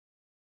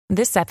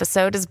This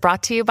episode is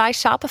brought to you by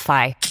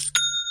Shopify.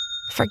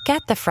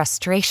 Forget the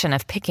frustration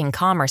of picking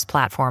commerce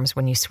platforms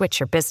when you switch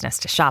your business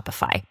to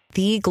Shopify,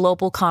 the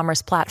global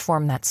commerce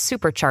platform that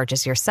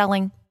supercharges your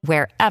selling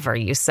wherever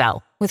you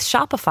sell. With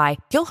Shopify,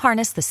 you'll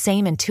harness the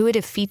same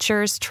intuitive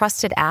features,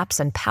 trusted apps,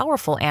 and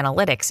powerful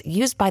analytics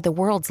used by the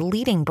world's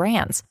leading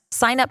brands.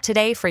 Sign up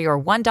today for your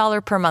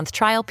 $1 per month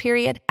trial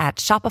period at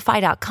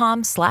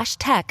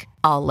shopify.com/tech,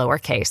 all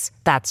lowercase.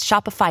 That's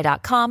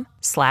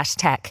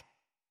shopify.com/tech.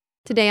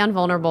 Today on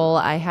Vulnerable,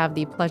 I have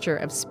the pleasure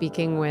of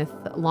speaking with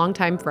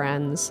longtime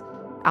friends,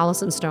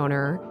 Alyson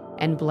Stoner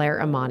and Blair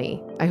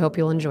Imani. I hope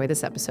you'll enjoy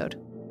this episode.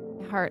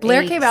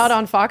 Blair came out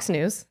on Fox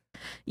News.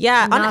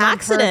 Yeah, on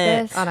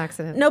accident. On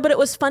accident. No, but it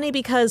was funny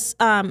because,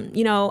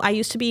 I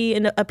used to be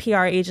in a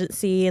PR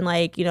agency and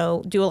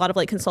do a lot of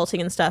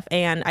consulting and stuff.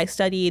 And I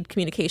studied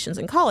communications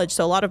in college.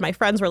 So a lot of my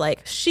friends were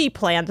like, she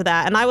planned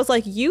that. And I was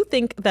like, you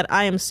think that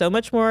I am so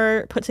much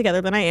more put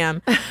together than I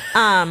am.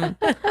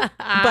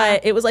 But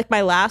it was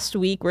my last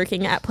week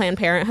working at Planned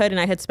Parenthood. And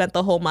I had spent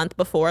the whole month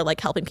before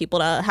helping people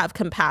to have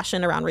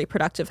compassion around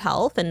reproductive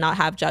health and not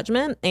have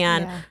judgment.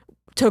 And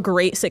to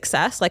great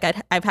success.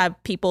 I've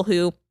had people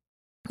who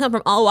come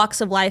from all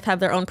walks of life, have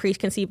their own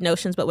preconceived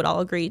notions, but would all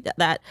agree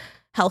that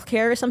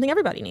healthcare is something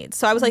everybody needs.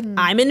 So I was like,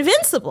 I'm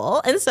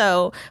invincible. And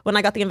so when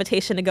I got the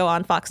invitation to go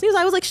on Fox News,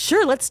 I was like,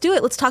 sure, let's do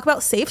it. Let's talk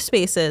about safe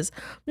spaces.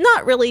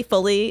 Not really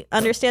fully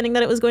understanding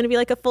that it was going to be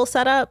a full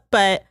setup,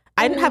 but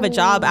I didn't have a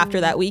job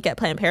after that week at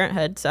Planned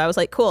Parenthood. So I was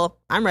like, cool,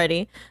 I'm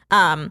ready.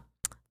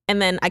 And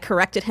then I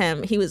corrected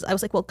him. I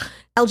was like, well,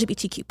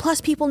 LGBTQ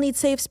plus people need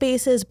safe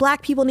spaces.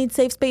 Black people need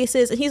safe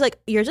spaces. And he's like,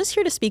 you're just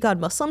here to speak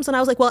on Muslims. And I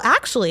was like, well,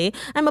 actually,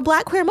 I'm a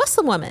Black queer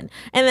Muslim woman.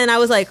 And then I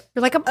was like,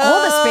 you're like, I'm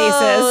all the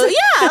spaces.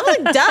 Yeah, I'm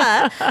like,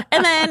 duh.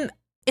 And then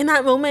in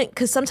that moment,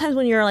 because sometimes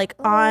when you're on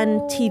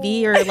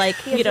TV or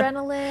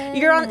adrenaline.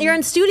 you're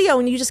in studio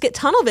and you just get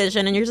tunnel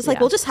vision and you're just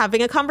well, just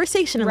having a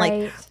conversation and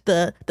right.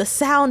 the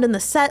sound and the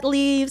set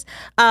leaves.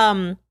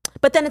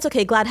 But then it's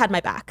okay. Glad had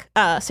my back.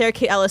 Sarah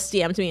Kate Ellis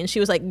DM'd me and she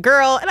was like,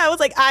 girl. And I was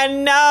like, I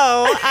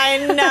know.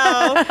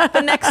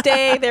 The next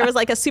day there was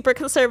a super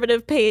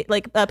conservative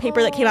paper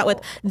that came out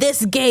with,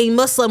 this gay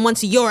Muslim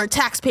wants your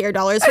taxpayer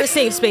dollars for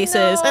safe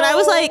spaces. No. And I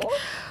was like,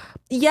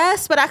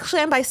 yes, but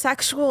actually I'm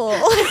bisexual.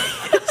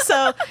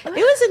 So it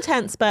was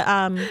intense, but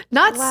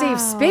not safe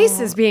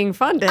spaces being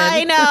funded.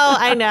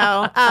 I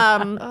know.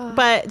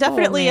 But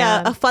definitely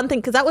a fun thing,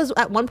 because that was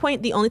at one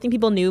point the only thing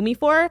people knew me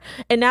for,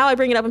 and now I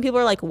bring it up and people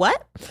are like,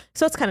 what?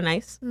 So it's kind of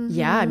nice. Mm-hmm.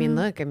 Yeah,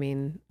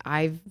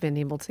 I've been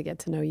able to get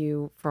to know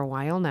you for a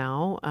while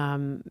now,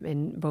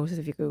 and both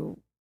of you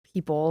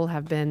people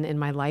have been in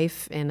my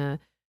life in a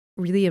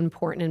really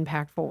important,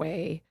 impactful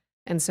way.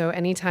 And so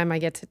anytime I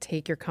get to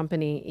take your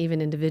company,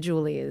 even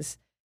individually,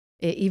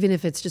 even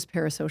if it's just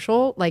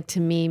parasocial, to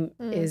me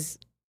is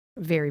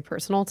very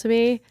personal to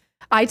me.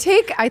 I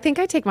think I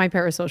take my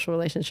parasocial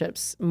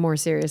relationships more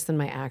serious than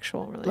my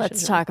actual relationships.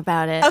 Let's talk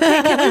about it.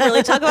 Okay, can we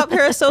really talk about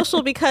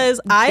parasocial?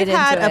 Because I've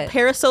had a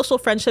parasocial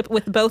friendship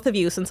with both of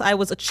you since I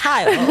was a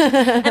child.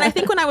 And I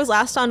think when I was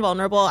last on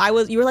Vulnerable,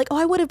 you were like, oh,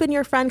 I would have been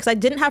your friend, because I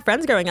didn't have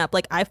friends growing up.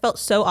 I felt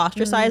so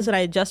ostracized and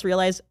I just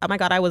realized, oh my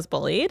God, I was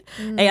bullied.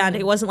 And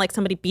it wasn't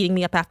somebody beating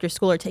me up after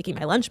school or taking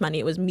my lunch money.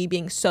 It was me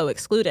being so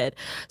excluded.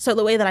 So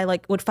the way that I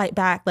would fight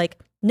back,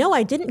 no,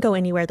 I didn't go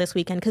anywhere this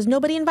weekend because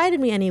nobody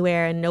invited me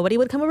anywhere and nobody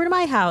would come over to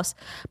my house.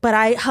 But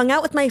I hung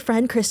out with my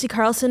friend Christy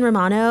Carlson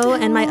Romano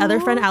and my other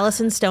friend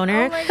Alyson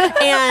Stoner. Oh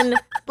and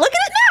look at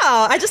it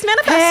now. I just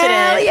manifested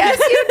it. Yes,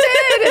 you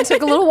did. It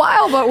took a little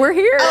while, but we're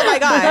here. Oh my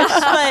gosh.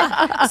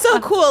 But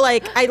so cool.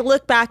 I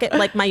look back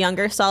at my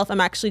younger self.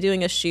 I'm actually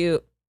doing a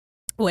shoot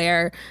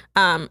where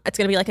it's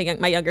going to be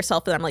my younger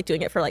self, and I'm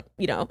doing it for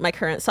my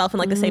current self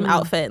and the same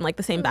outfit and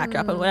the same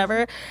backdrop and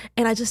whatever.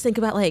 And I just think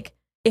about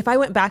if I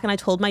went back and I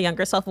told my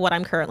younger self what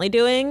I'm currently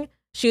doing,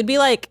 she would be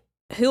like,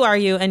 who are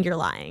you? And you're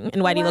lying.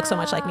 And why do you look so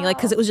much like me?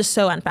 Because it was just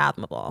so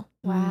unfathomable.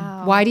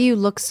 Wow. Why do you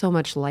look so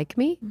much like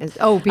me?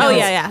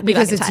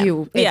 Because it's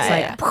you.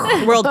 It's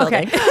world building.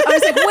 Okay. I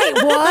was like, wait,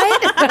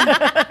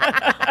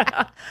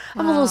 what?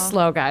 I'm a little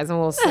slow, guys. I'm a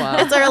little slow.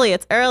 It's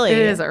early. It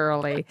is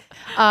early.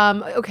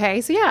 Okay.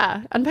 So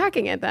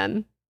unpacking it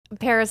then.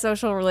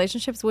 Parasocial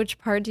relationships, which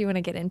part do you want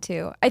to get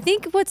into? I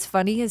think what's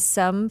funny is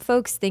some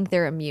folks think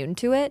they're immune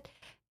to it.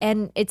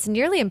 And it's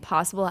nearly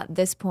impossible at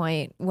this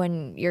point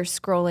when you're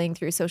scrolling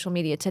through social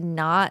media to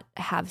not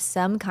have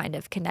some kind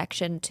of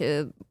connection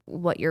to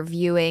what you're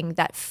viewing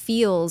that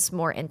feels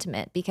more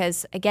intimate.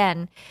 Because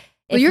again,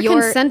 if you're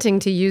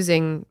consenting to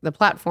using the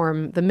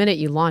platform the minute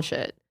you launch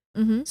it.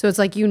 Mm-hmm. So it's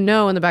in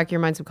the back of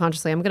your mind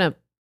subconsciously, I'm going to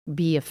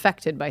be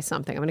affected by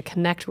something. I'm going to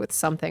connect with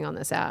something on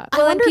this app.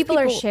 Well, and people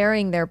are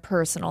sharing their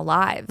personal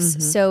lives.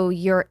 Mm-hmm. So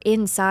you're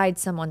inside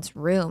someone's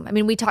room.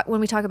 When we talk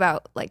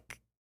about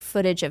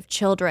footage of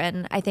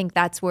children, I think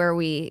that's where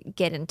we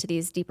get into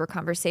these deeper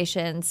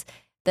conversations.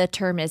 The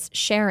term is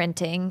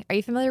sharenting. Are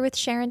you familiar with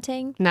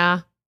sharenting?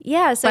 Nah.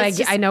 Yeah, so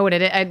But I know what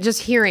it is.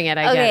 Just hearing it,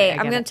 I get it. okay,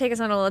 I'm going to take us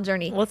on a little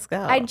journey. Let's go.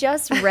 I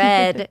just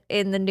read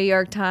in the New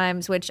York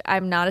Times, which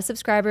I'm not a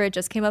subscriber. It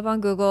just came up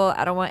on Google.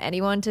 I don't want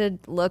anyone to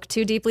look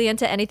too deeply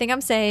into anything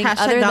I'm saying.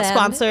 Hashtag not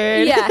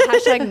sponsored. Yeah,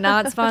 hashtag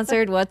not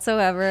sponsored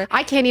whatsoever.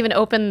 I can't even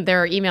open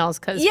their emails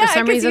because Yeah, for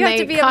some 'cause reason you have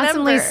they to be a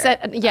constantly member.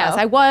 said, yes, Oh.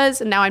 I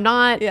was, and now I'm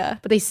not. Yeah.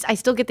 But I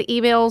still get the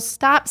emails.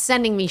 Stop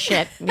sending me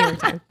shit. New York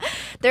Times.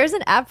 There's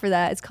an app for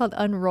that. It's called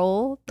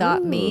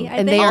Unroll.me. I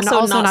And think. they are Also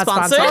also not not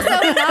sponsored. Also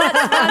not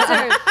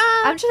sponsored.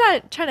 I'm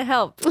trying to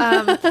help.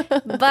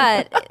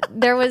 But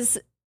there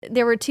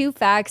were 2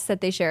 facts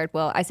that they shared.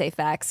 Well, I say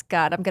facts.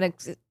 God, I'm gonna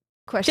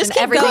question Just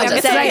keep everything going. I'm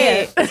It's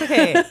saying.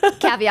 okay. It's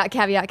okay.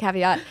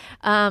 Caveat.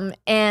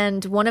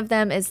 And one of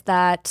them is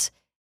that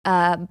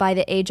by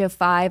the age of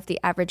 5, the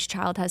average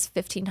child has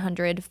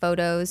 1,500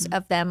 photos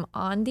of them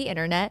on the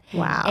internet.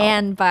 Wow.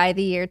 And by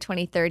the year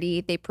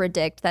 2030, they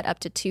predict that up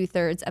to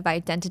 2/3 of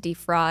identity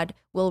fraud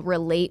will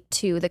relate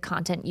to the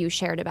content you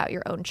shared about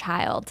your own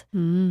child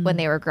when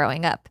they were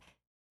growing up.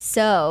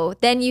 So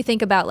then you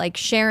think about like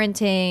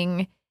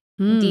sharenting,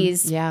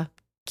 these Yeah.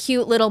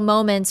 cute little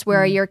moments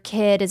where your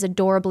kid is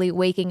adorably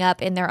waking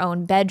up in their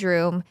own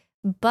bedroom,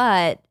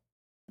 but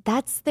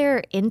that's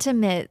their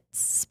intimate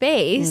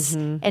space.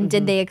 And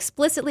did they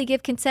explicitly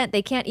give consent?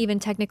 They can't even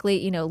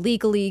technically,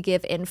 legally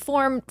give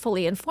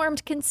fully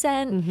informed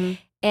consent.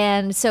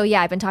 And so,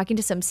 yeah, I've been talking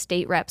to some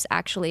state reps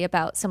actually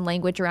about some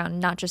language around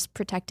not just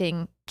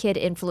protecting kid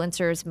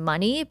influencers'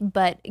 money,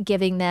 but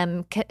giving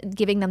them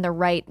the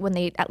right when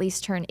they at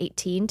least turn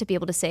 18 to be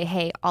able to say,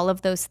 hey, all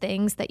of those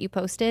things that you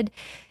posted,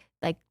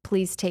 like,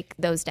 please take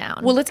those down.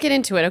 Well, let's get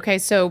into it. Okay.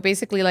 So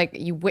basically, like,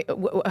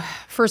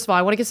 first of all,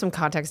 I want to give some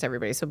context to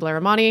everybody. So Blair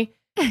Imani,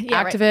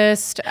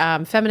 activist,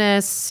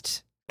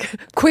 feminist,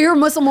 queer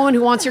Muslim woman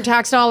who wants your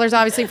tax dollars,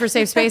 obviously, for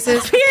safe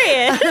spaces.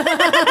 Period.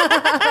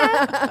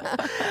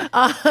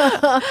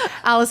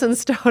 Alyson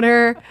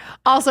Stoner,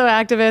 also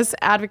activist,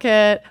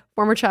 advocate,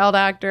 former child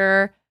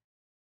actor,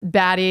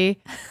 baddie,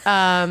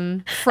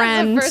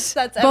 friend, first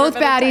that's ever both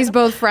been a baddies, title.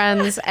 both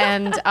friends.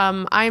 And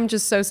I'm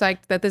just so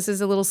psyched that this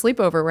is a little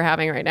sleepover we're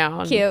having right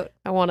now. And Cute.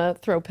 I want to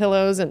throw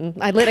pillows, and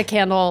I lit a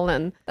candle,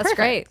 and That's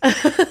great.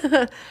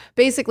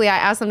 basically I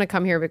asked them to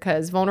come here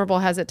because Vulnerable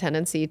has a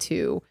tendency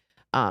to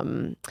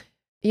run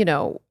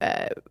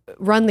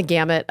the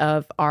gamut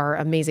of our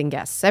amazing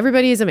guests.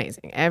 Everybody is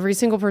amazing. Every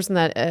single person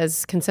that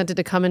has consented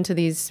to come into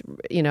these,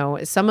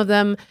 some of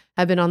them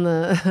have been on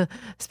the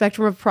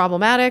spectrum of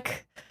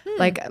problematic.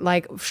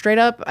 Like straight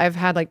up, I've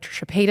had like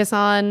Trisha Paytas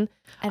on.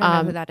 I don't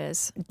know who that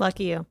is.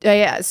 Lucky you.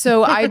 Yeah.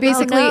 So I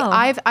basically, no.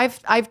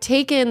 I've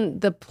taken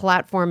the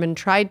platform and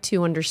tried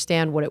to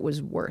understand what it was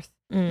worth.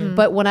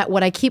 But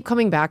what I keep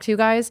coming back to,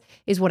 guys,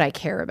 is what I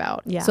care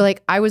about. Yeah. So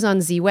like I was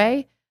on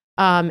Z-Way,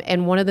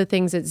 and one of the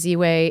things that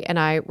Z-Way and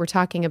I were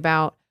talking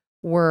about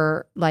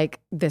were like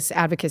this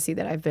advocacy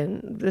that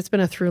it's been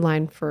a through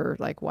line for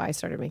like why I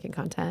started making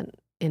content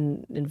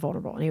in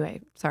Vulnerable.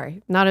 Anyway,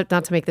 sorry, not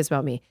to make this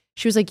about me.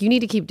 She was like, you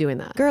need to keep doing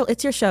that. Girl,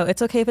 it's your show.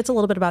 It's okay if it's a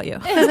little bit about you.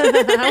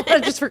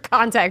 Just for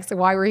context of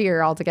why we're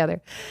here all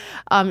together.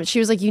 She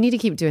was like, you need to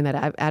keep doing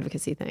that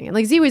advocacy thing. And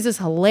like Z-Way is just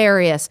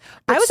hilarious.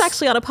 I was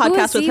actually on a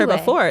podcast with her Z-Way?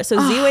 before. So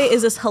Z-Way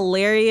is this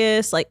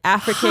hilarious, like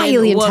African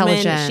Highly woman.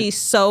 intelligent. She's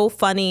so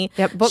funny.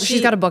 Yep,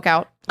 she's got a book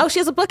out. Oh, she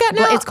has a book out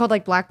now? It's called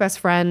like Black Best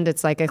Friend.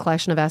 It's like a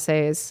collection of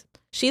essays.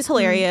 She's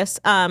hilarious.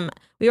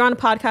 We were on a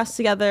podcast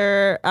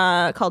together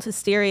called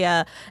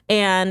Hysteria,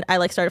 and I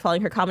like started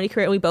following her comedy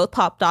career, and we both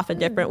popped off in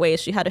different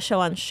ways. She had a show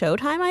on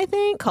Showtime, I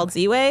think, called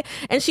Z-Way,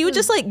 and she would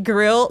just like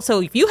grill.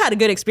 So if you had a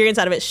good experience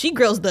out of it, she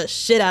grills the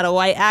shit out of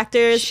white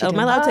actors. Am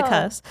I allowed to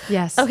cuss?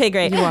 Yes. Okay,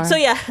 great. You are. So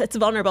yeah, it's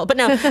vulnerable. But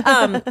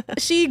no,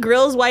 she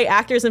grills white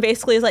actors and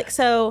basically is like,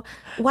 so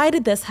why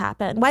did this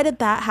happen? Why did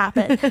that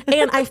happen?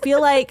 And I feel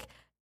like,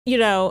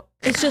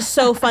 it's just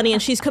so funny,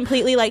 and she's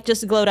completely like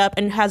just glowed up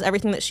and has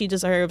everything that she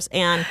deserves.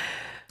 And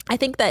I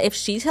think that if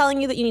she's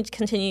telling you that you need to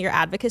continue your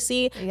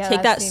advocacy,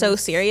 take that so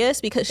serious,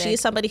 because she's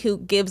somebody who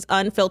gives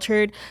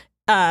unfiltered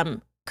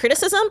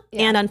criticism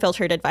and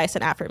unfiltered advice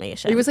and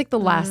affirmation. It was like the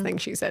last thing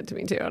she said to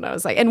me too, and I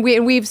was like, and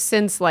we've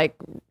since like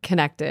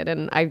connected,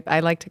 and I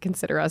like to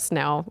consider us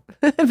now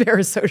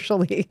very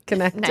socially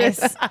connected.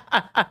 Nice.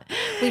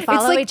 We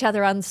follow like- each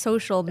other on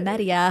social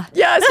media.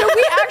 Yeah, so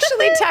we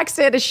actually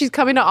texted. She's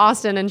coming to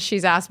Austin, and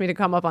she's asked me to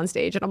come up on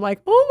stage, and I'm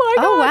like, oh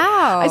my god! Oh,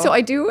 wow. So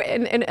I do,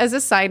 and as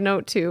a side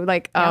note too,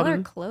 like Y'all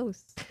are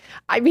close.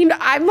 I mean,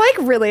 I'm like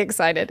really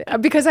excited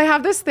because I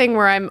have this thing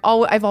where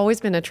I've always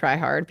been a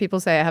tryhard. People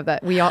say I have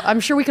that. I'm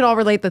sure we could all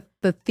relate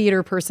the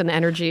theater person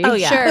energy. Oh,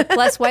 yeah. Sure.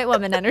 Plus white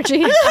woman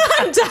energy.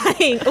 I'm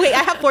dying. Wait,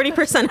 I have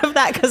 40% of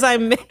that because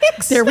I'm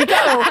mixed. There we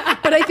go.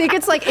 But I think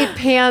it's like it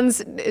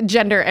pans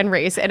gender and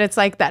race, and it's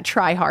like that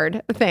try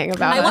hard thing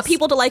about I want us.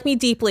 people to like me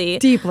deeply.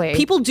 Deeply.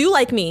 People do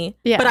like me,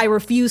 Yeah. but I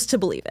refuse to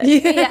believe it.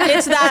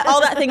 It's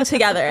all that thing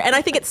together. And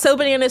I think it's so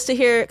bananas to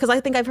hear, because I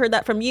think I've heard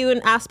that from you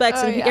in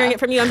aspects and hearing it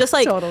from you. I'm just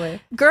like, Totally.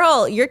 Totally.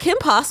 Girl, you're Kim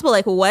Possible.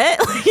 Like, what?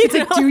 It's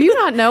like, do you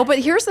not know? But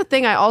here's the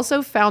thing. I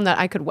also found that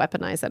I could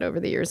weaponize that over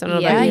the years. I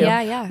don't know about you.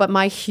 Yeah. But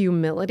my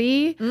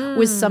humility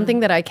was something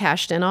that I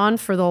cashed in on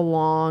for the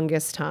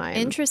longest time.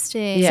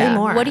 Interesting. Yeah. Say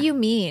more. What do you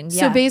mean?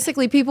 So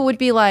basically people would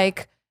be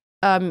like,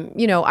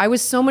 I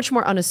was so much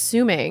more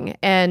unassuming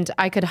and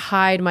I could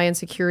hide my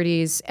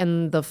insecurities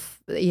and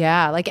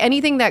like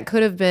anything that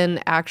could have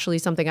been actually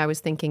something I was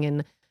thinking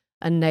in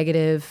a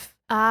negative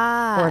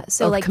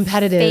so like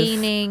competitive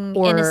feigning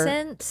or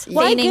innocence,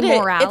 Well, I feigning get it.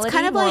 morality, It's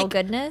kind of moral like-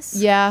 goodness.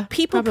 Yeah.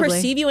 People probably.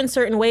 perceive you in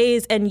certain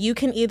ways, and you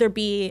can either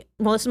be,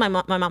 well, this is my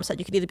mom said,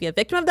 you could either be a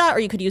victim of that or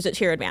you could use it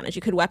to your advantage.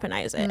 You could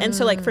weaponize it. And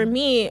so like for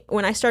me,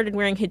 when I started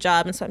wearing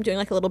hijab, and so I'm doing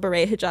like a little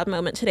beret hijab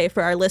moment today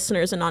for our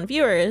listeners and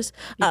non-viewers.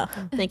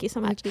 Thank you so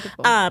much.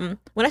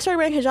 When I started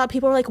wearing hijab,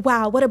 people were like,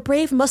 wow, what a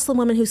brave Muslim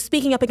woman who's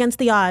speaking up against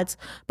the odds.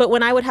 But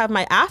when I would have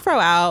my afro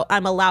out,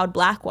 I'm a loud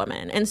Black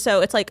woman. And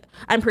so it's like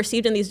I'm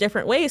perceived in these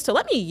different ways. So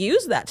let me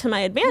use that to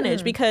my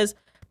advantage because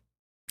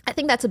I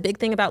think that's a big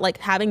thing about like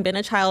having been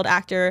a child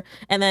actor,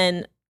 and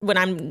then when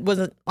I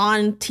was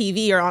on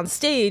TV or on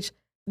stage,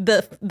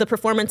 the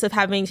performance of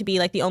having to be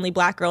like the only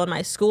Black girl in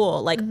my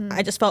school, like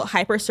I just felt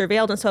hyper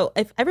surveilled. And so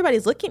if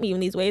everybody's looking at me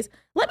in these ways,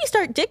 let me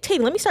start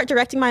dictating, let me start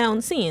directing my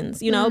own scenes,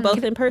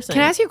 both in person.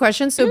 Can I ask you a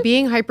question? So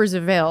being hyper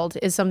surveilled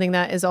is something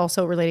that is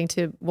also relating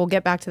to, we'll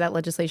get back to that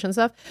legislation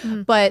stuff,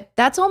 but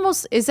that's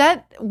almost,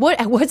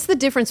 what's the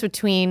difference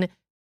between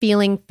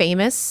feeling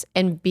famous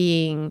and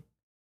being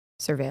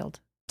surveilled?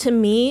 To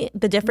me,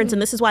 the difference,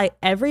 and this is why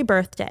every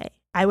birthday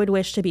I would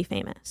wish to be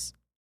famous.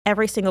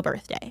 Every single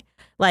birthday.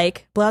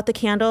 Like, blow out the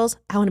candles,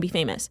 I want to be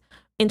famous.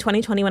 In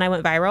 2020, when I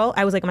went viral,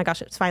 I was like, oh my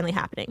gosh, it's finally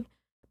happening.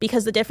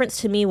 Because the difference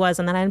to me was,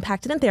 and then I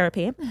unpacked it in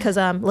therapy, because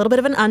a little bit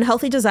of an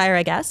unhealthy desire,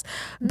 I guess.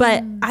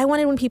 But I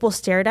wanted when people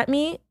stared at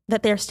me,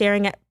 that they're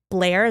staring at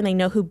Blair and they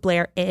know who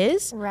Blair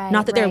is. Right,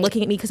 not that they're right.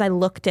 looking at me because I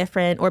look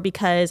different or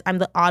because I'm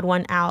the odd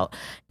one out.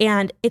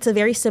 And it's a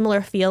very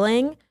similar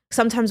feeling.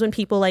 Sometimes when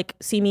people like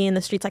see me in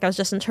the streets, like I was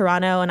just in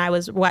Toronto and I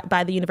was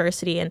by the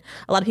university and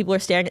a lot of people were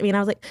staring at me and I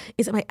was like,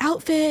 is it my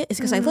outfit? Is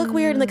it because I look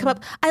weird? And they come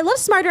up, I love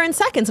Smarter in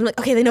Seconds. I'm like,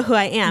 okay, they know who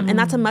I am. And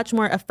that's a much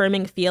more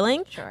affirming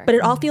feeling, but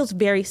it all feels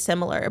very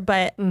similar.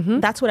 But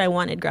that's what I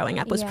wanted growing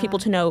up was people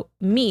to know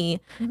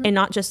me and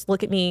not just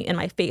look at me in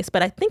my face.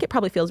 But I think it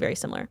probably feels very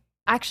similar.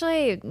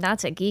 Actually, not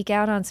to geek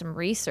out on some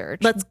research.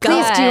 Let's go.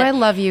 Please do. I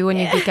love you when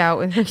you geek out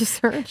with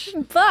research.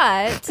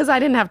 But Because I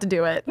didn't have to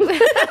do it.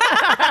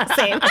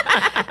 same.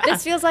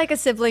 This feels like a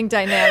sibling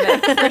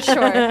dynamic for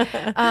sure.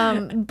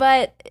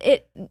 But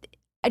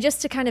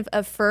just to kind of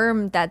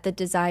affirm that the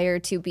desire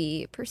to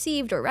be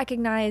perceived or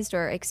recognized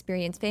or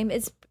experience fame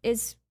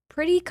is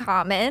pretty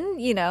common,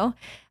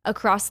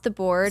 across the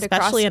board,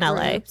 Especially across in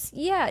LA. groups.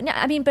 Yeah, no,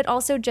 I mean, but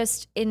also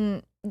just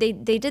they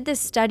did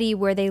this study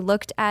where they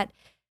looked at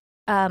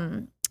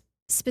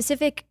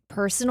specific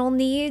personal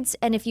needs,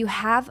 and if you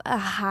have a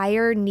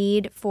higher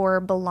need for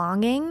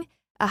belonging,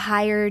 a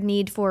higher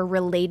need for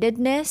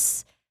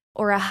relatedness,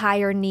 or a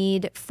higher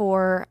need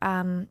for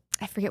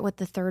I forget what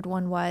the third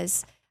one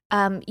was,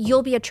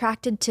 you'll be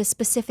attracted to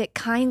specific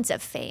kinds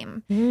of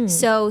fame.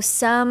 So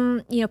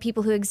some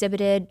people who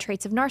exhibited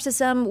traits of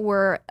narcissism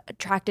were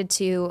attracted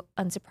to,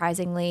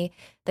 unsurprisingly,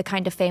 the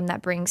kind of fame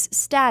that brings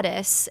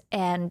status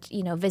and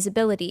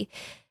visibility.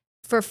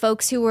 For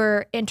folks who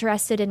were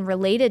interested in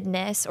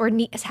relatedness or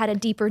had a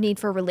deeper need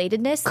for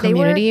relatedness, Community,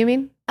 they were, you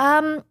mean?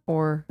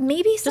 or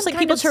maybe some just like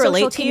kind people of to social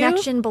relate to you?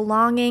 connection,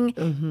 belonging.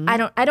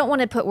 I don't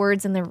want to put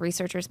words in the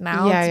researchers'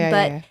 mouths,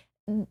 but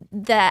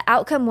the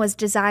outcome was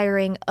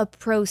desiring a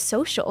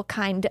pro-social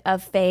kind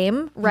of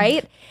fame,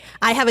 right?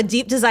 I have a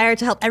deep desire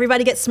to help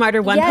everybody get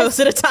smarter one post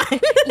at a time.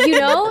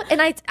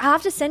 And I'll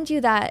have to send you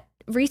that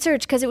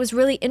research because it was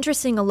really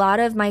interesting. A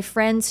lot of my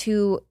friends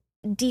who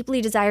deeply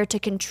desire to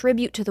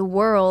contribute to the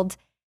world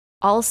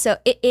also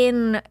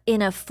in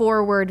a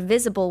forward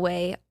visible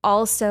way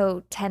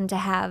also tend to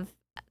have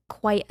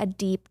quite a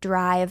deep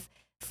drive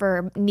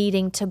for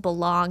needing to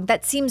belong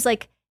that seems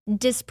like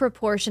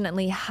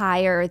disproportionately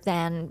higher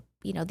than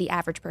the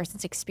average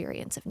person's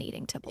experience of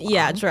needing to belong.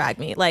 Yeah, drag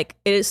me. Like,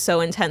 it is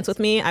so intense with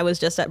me. I was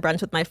just at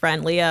brunch with my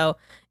friend Leo,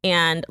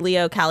 and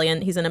Leo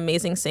Callion, he's an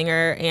amazing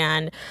singer,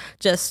 and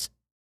just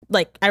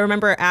like I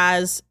remember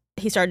as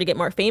he started to get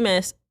more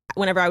famous,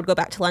 whenever I would go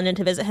back to London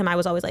to visit him, I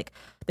was always like,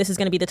 this is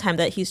going to be the time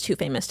that he's too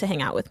famous to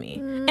hang out with me.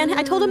 And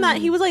I told him that.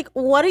 He was like,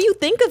 what do you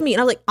think of me?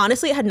 And I was like,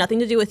 honestly, it had nothing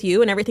to do with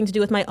you and everything to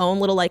do with my own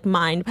little like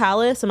mind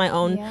palace and my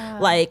own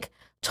like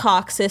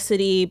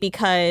toxicity,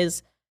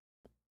 because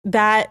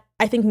that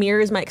I think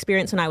mirrors my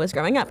experience when I was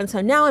growing up. And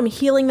so now I'm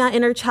healing that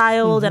inner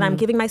child and I'm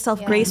giving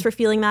myself grace for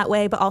feeling that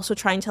way, but also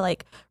trying to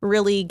like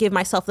really give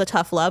myself the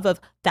tough love of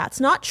that's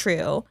not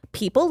true.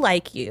 People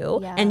like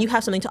you and you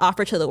have something to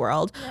offer to the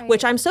world,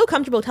 which I'm so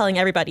comfortable telling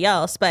everybody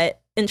else,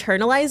 but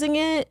internalizing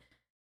it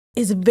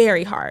is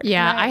very hard.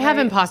 Yeah, I have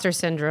imposter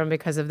syndrome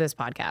because of this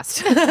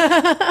podcast.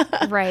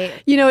 Right.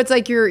 It's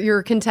like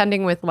you're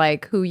contending with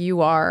like who you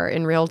are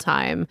in real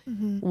time,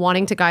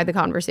 wanting to guide the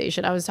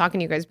conversation. I was talking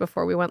to you guys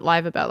before we went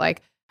live about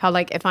like how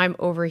like if I'm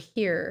over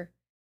here,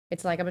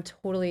 it's like I'm a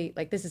totally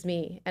like this is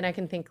me and I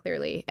can think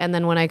clearly. And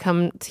then when I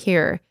come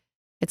here,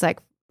 it's like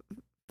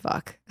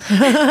fuck.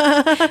 What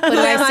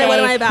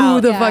am I about?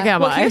 Who the fuck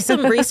am Well, I? here's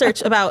some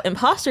research about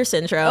imposter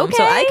syndrome.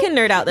 So I can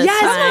nerd out this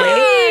Yes, time.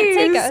 please.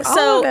 Take us. All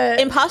So of it.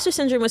 imposter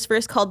syndrome was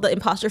first called the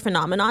imposter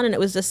phenomenon, and it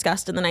was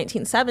discussed in the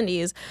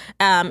 1970s.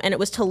 And it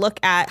was to look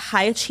at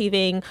high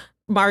achieving,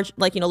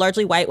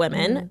 largely white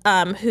women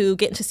who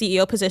get into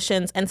CEO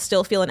positions and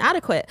still feel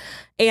inadequate.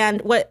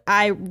 And what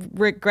I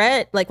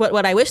regret, like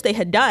what I wish they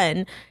had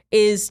done,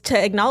 is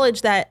to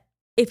acknowledge that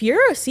if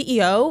you're a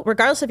CEO,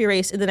 regardless of your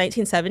race in the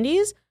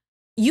 1970s,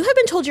 you have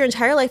been told your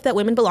entire life that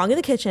women belong in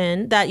the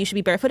kitchen, that you should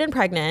be barefoot and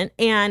pregnant,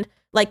 and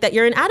like that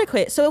you're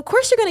inadequate. So of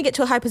course you're going to get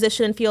to a high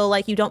position and feel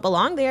like you don't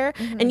belong there.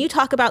 And you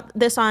talk about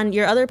this on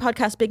your other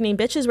podcast, Big Name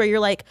Bitches, where you're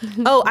like,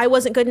 oh, I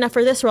wasn't good enough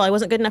for this role. I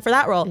wasn't good enough for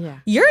that role. Yeah.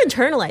 You're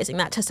internalizing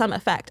that to some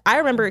effect. I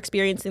remember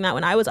experiencing that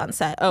when I was on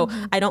set. Oh,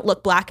 I don't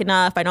look black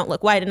enough. I don't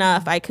look white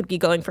enough. I could be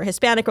going for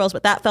Hispanic roles,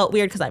 but that felt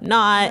weird because I'm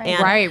not.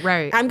 And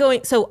Right. I'm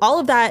going, so all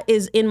of that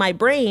is in my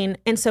brain.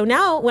 And so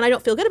now when I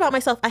don't feel good about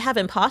myself, I have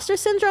imposter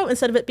syndrome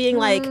instead of it being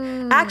like,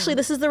 actually,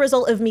 this is the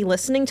result of me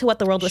listening to what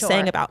the world was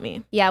saying about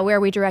me. Yeah, where are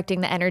we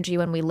directing the energy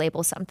when we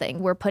label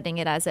something? We're putting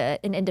it as an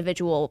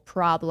individual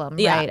problem,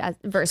 right?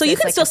 Versus So you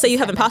can like still a say you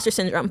have systemic. imposter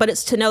syndrome, but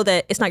it's to know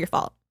that it's not your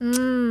fault.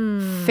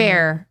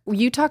 Fair.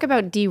 You talk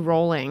about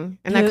de-rolling,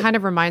 and that kind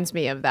of reminds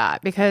me of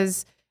that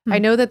because I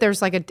know that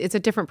there's like it's a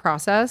different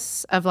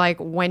process of like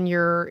when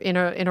you're in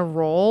a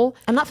role.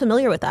 I'm not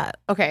familiar with that.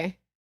 Okay.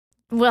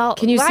 Well,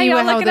 Can you why see y'all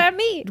how looking the- at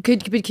me?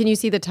 Can you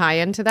see the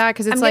tie-in to that?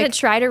 Because it's I'm like going to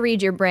try to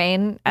read your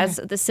brain as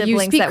the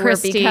siblings speak that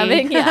Christy. we're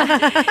becoming.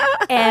 Yeah.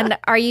 And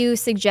are you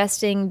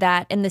suggesting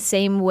that in the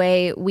same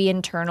way we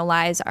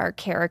internalize our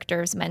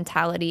character's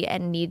mentality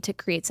and need to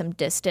create some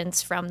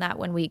distance from that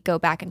when we go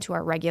back into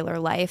our regular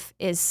life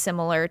is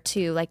similar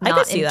to like I could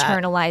not see that.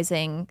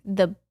 internalizing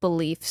the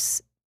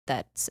beliefs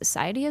that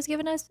society has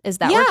given us? Is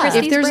that Yeah. where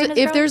Christy's if there's brain is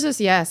if from? there's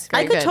this yes, I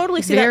very could good.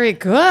 totally see very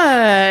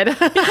good. A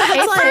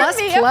plus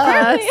me,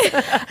 plus.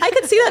 I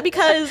could see that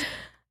because,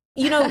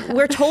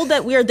 we're told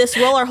that we're this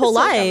role our whole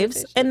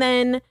lives. And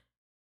then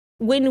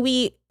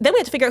we have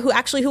to figure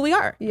out who we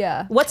are.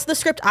 Yeah. What's the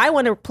script I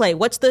want to play?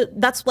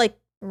 That's like,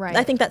 Right.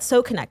 I think that's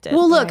so connected.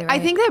 Well, look, Right, I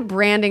right. think that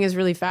branding is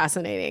really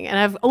fascinating, and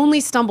I've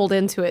only stumbled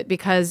into it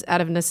because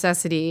out of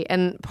necessity,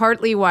 and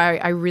partly why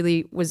I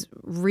really was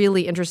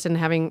really interested in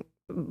having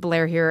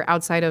Blair here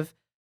outside of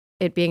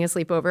it being a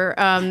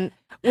sleepover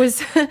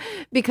was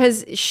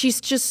because she's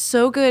just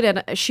so good,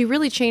 and she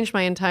really changed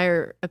my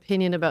entire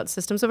opinion about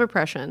systems of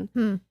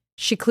oppression.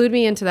 She clued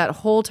me into that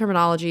whole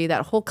terminology,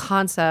 that whole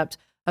concept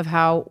of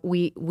how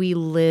we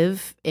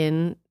live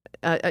in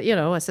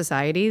a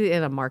society,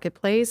 in a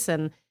marketplace,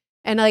 and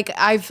like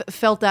I've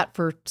felt that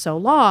for so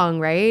long,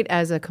 right,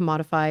 as a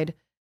commodified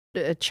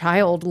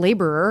child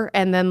laborer,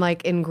 and then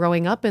like in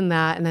growing up in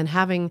that, and then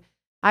having,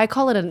 I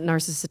call it a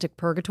narcissistic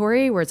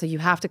purgatory, where it's like you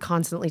have to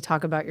constantly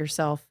talk about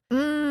yourself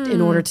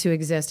in order to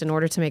exist, in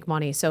order to make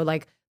money. So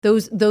like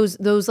those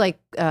like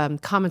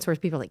comments where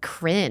people are like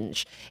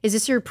cringe. Is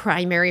this your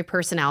primary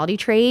personality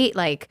trait?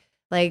 Like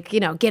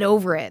get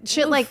over it.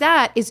 Shit like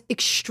that is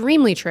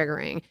extremely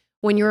triggering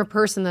when you're a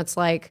person that's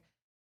like,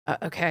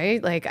 okay,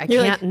 like I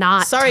You're can't like,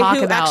 not sorry, talk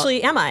who about.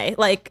 actually am I?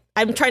 Like,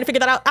 I'm trying to figure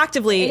that out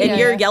actively, and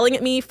you're yelling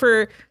at me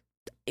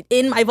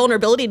in my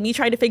vulnerability and me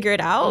trying to figure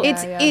it out.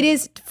 It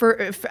is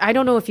for I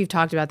don't know if you've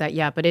talked about that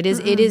yet, but it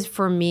is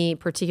for me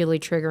particularly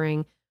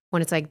triggering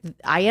when it's like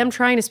I am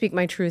trying to speak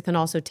my truth and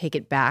also take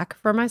it back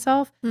for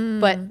myself,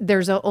 but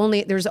there's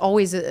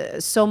always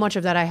so much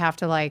of that I have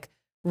to like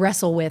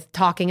wrestle with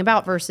talking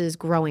about versus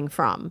growing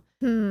from.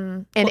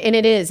 And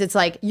it's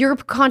like your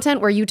content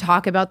where you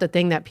talk about the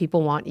thing that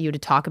people want you to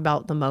talk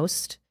about the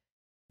most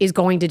is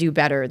going to do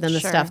better than the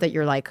stuff that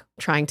you're like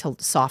trying to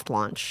soft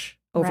launch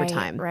over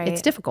time. Right.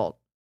 It's difficult.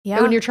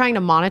 Yeah. When you're trying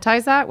to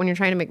monetize that, when you're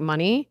trying to make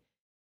money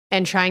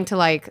and trying to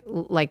like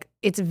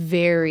it's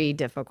very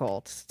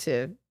difficult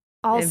to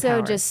Also,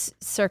 empower.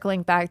 just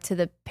circling back to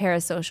the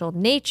parasocial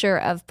nature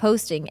of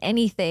posting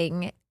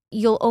anything,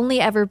 you'll only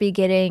ever be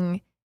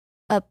getting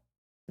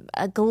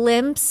a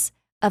glimpse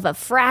of a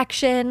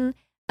fraction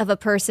of a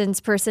person's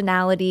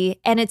personality,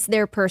 and it's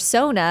their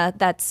persona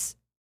that's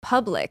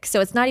public. So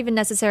it's not even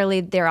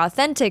necessarily their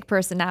authentic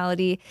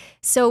personality.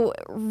 So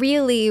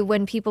really,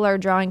 when people are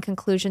drawing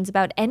conclusions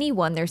about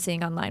anyone they're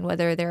seeing online,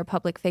 whether they're a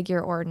public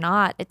figure or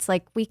not, it's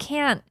like we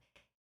can't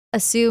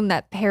assume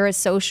that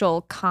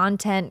parasocial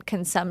content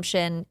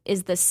consumption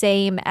is the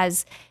same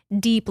as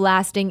deep,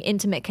 lasting,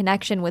 intimate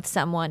connection with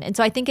someone. And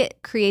so I think it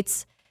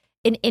creates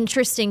an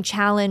interesting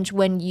challenge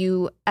when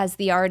you, as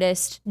the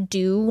artist,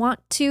 do want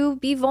to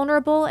be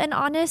vulnerable and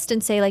honest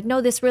and say like, no,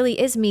 this really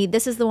is me.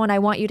 This is the one I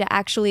want you to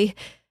actually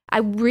I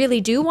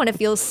really do want to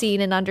feel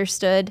seen and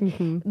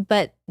understood,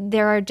 but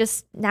there are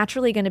just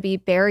naturally going to be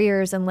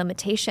barriers and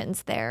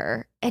limitations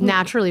there. And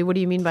Naturally, what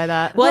do you mean by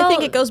that? Well, I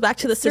think it goes back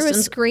to the through a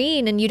systems.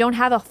 screen, and you don't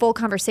have a full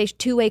conversation,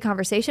 two-way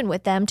conversation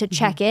with them to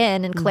check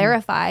in and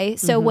clarify.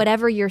 So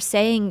whatever you're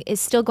saying is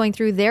still going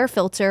through their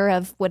filter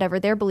of whatever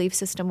their belief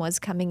system was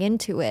coming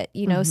into it,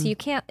 you know? So you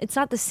can't, it's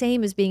not the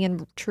same as being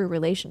in a true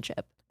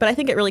relationship. But I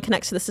think it really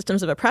connects to the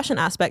systems of oppression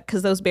aspect,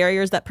 because those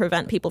barriers that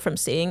prevent people from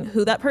seeing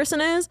who that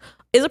person is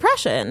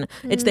oppression.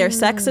 It's their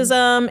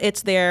sexism.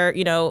 It's their,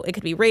 you know, it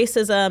could be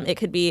racism. It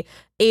could be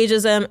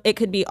ageism. It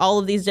could be all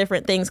of these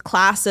different things,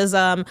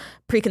 classism,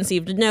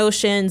 preconceived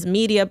notions,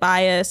 media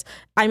bias.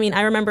 I mean,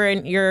 I remember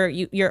in your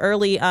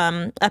early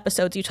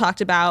episodes, you talked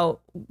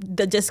about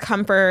the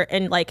discomfort,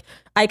 and like,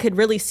 I could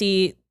really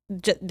see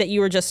that you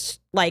were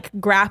just like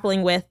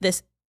grappling with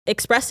this,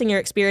 expressing your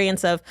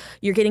experience of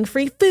you're getting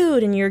free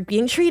food and you're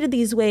being treated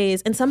these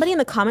ways. And somebody in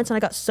the comments, and I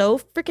got so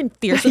freaking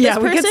fierce with this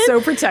person. we get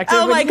so protective.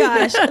 Oh my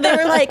gosh. They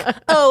were like,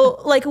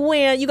 oh, like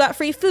when you got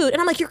free food.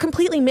 And I'm like, you're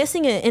completely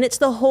missing it. And it's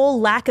the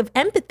whole lack of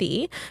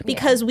empathy,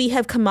 because we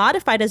have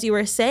commodified, as you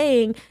were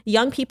saying,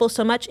 young people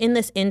so much in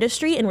this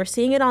industry, and we're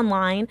seeing it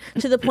online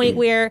to the point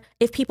where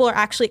if people are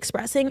actually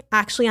expressing,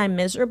 actually, I'm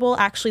miserable.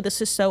 Actually, this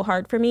is so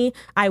hard for me.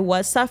 I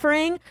was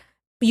suffering.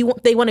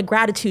 They want to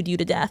gratitude you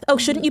to death. Oh,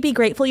 shouldn't you be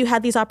grateful you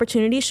had these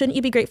opportunities? Shouldn't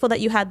you be grateful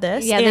that you had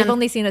this? Yeah, they've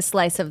only seen a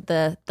slice of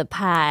the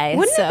pie.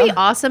 Wouldn't it be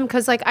awesome?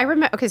 Because like I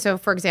remember, okay, so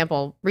for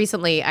example,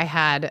 recently I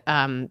had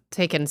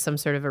taken some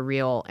sort of a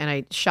reel and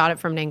I shot it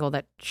from an angle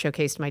that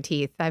showcased my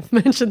teeth. I've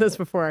mentioned this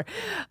before.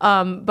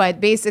 But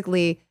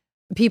basically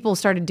people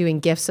started doing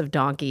gifs of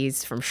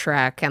donkeys from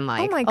Shrek, and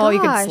like, oh,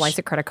 you could slice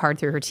a credit card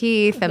through her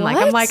teeth. And like,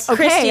 I'm like, okay,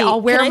 Christy, I'll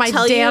wear my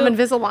damn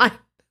Invisalign.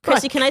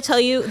 Christy, can I tell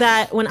you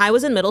that when I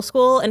was in middle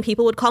school and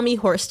people would call me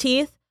horse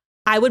teeth,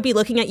 I would be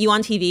looking at you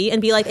on TV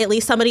and be like, at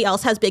least somebody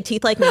else has big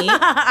teeth like me.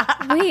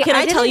 Wait, can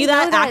I tell you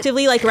that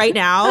actively, like right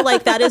now?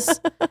 Like that is,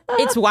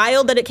 it's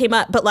wild that it came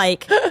up, but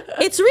like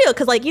it's real,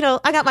 because like, you know,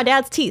 I got my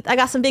dad's teeth. I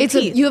got some big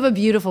teeth. You have a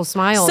beautiful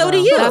smile. So though. do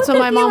you. That's what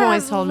my mom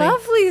always told me.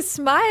 Lovely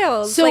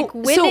smiles, like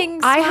winning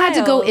so I had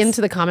to go smiles.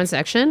 into the comment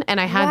section, and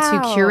I had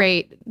to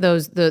curate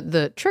those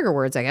the trigger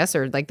words, I guess,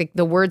 or like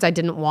the words I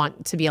didn't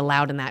want to be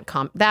allowed in that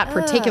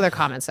particular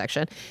comment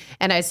section.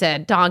 And I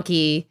said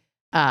donkey,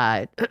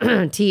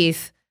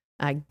 teeth,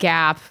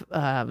 gap,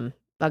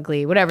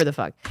 ugly, whatever the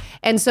fuck.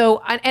 And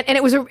so, and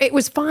it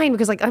was fine,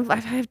 because like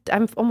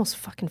I'm almost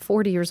fucking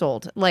 40 years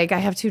old. Like I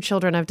have 2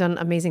 children. I've done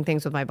amazing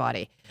things with my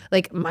body.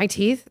 Like my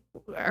teeth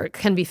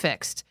can be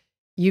fixed.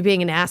 You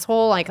being an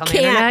asshole, like on the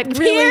internet,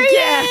 really?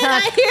 Yeah, I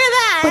hear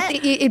that.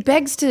 But it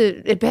begs to.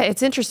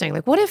 It's interesting.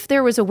 Like, what if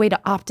there was a way to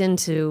opt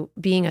into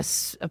being a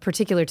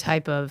particular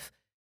type of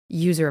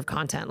user of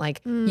content?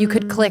 Like you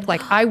could click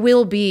like I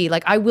will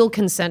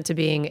consent to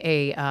being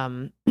a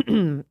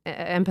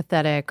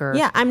empathetic, or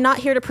I'm not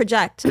here to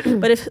project,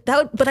 but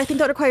I think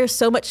that requires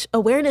so much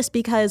awareness,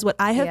 because what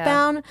I have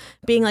found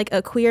being like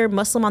a queer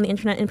Muslim on the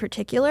internet in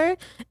particular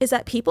is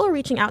that people are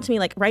reaching out to me.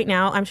 Like right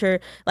now, I'm sure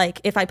like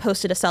if I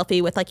posted a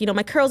selfie with like, you know,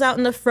 my curls out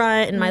in the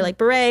front and my like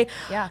beret,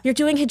 you're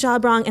doing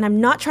hijab wrong, and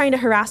I'm not trying to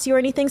harass you or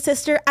anything,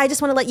 sister. I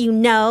just want to let you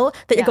know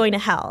that you're going to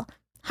hell.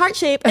 Heart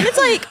shape. And it's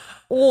like,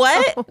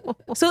 what?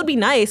 So it'd be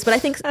nice, but I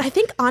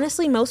think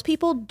honestly most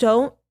people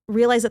don't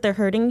realize that they're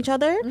hurting each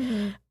other.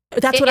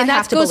 That's what I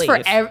have to believe.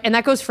 And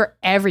that goes for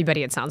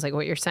everybody. It sounds like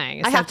what you're saying.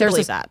 It's I have to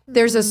believe that.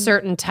 There's a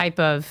certain type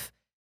of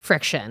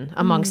friction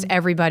amongst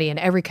everybody in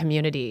every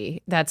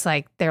community that's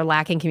like they're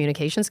lacking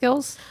communication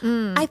skills.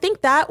 I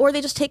think that, or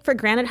they just take for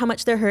granted how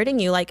much they're hurting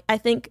you. Like I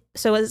think,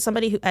 so as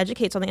somebody who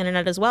educates on the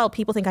internet as well,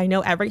 people think I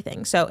know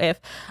everything. So if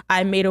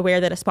I'm made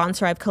aware that a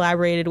sponsor I've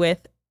collaborated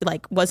with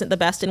like wasn't the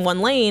best in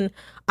one lane,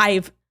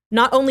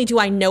 not only do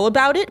I know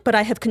about it, but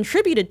I have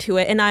contributed to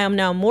it, and I am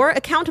now more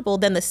accountable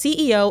than the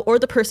CEO or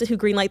the person who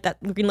greenlit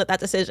that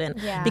decision,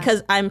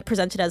 because I'm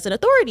presented as an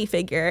authority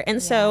figure.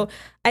 And so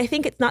I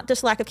think it's not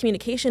just lack of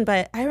communication,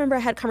 but I remember I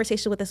had a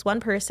conversation with this one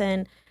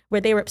person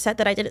where they were upset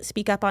that I didn't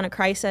speak up on a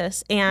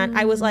crisis. And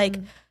I was like,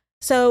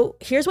 so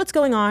here's what's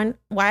going on,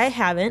 why I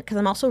haven't, because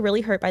I'm also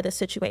really hurt by this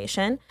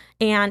situation.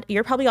 And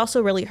you're probably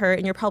also really hurt,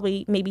 and you're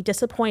probably maybe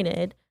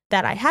disappointed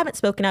that I haven't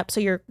spoken up,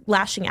 so you're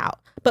lashing out.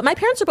 But my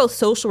parents are both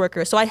social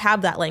workers, so I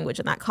have that language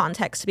in that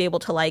context to be able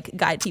to like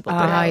guide people through.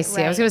 I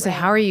see. I was going to say,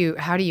 how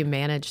do you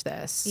manage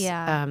this?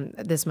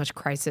 This much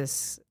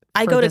crisis.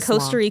 I go to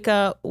Costa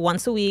Rica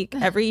once a week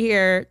every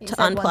year to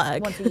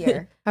unplug. Once a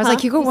year. I was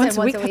like, you go once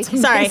a week?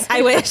 Sorry,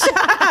 I wish.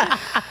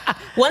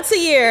 Once a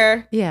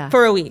year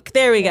for a week.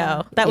 There we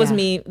go. That was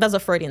me. That was a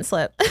Freudian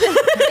slip.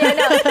 You're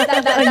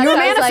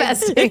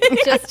manifesting.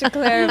 Like, just to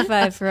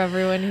clarify for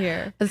everyone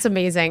here. That's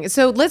amazing.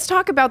 So let's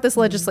talk about this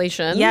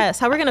legislation. Yes,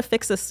 how we're going to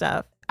fix this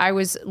stuff. I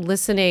was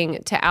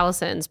listening to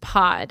Alyson's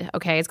pod.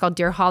 Okay, it's called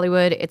Dear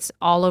Hollywood. It's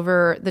all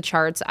over the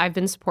charts. I've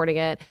been supporting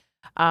it.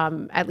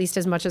 At least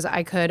as much as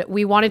I could.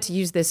 We wanted to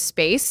use this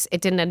space.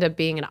 It didn't end up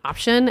being an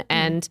option.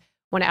 And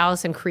when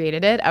Alyson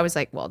created it, I was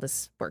like, well,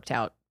 this worked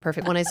out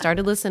perfect. When I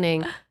started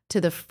listening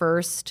to the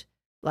first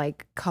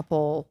like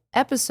couple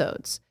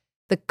episodes,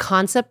 the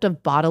concept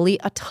of bodily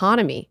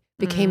autonomy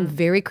became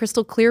very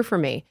crystal clear for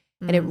me.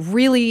 And it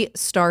really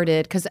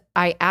started because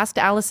I asked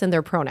Alyson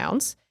their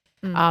pronouns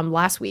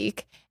last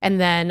week. And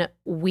then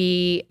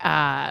when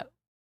I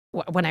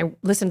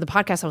listened to the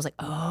podcast, I was like,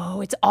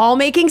 oh, it's all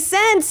making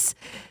sense.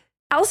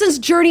 Alyson's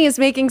journey is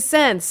making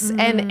sense.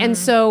 And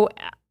so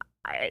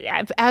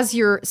as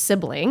your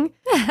sibling,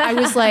 I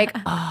was like,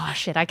 oh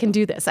shit, I can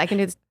do this. I can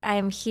do this.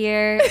 I'm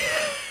here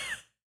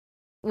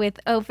with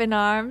open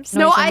arms.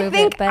 No, I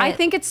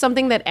think it's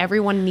something that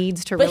everyone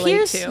needs to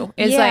relate to.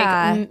 It's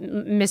like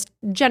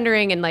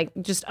misgendering and like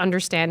just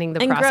understanding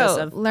the process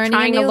of learning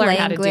trying a new to learn language.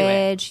 how to do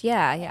it.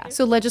 Yeah.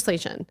 So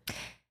legislation.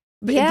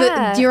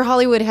 Yeah. Dear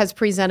Hollywood has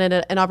presented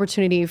an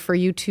opportunity for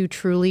you to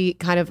truly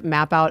kind of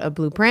map out a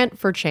blueprint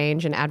for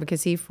change and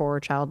advocacy for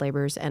child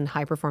laborers and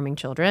high-performing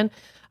children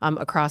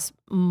across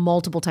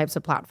multiple types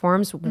of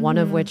platforms, one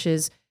of which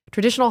is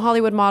traditional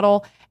Hollywood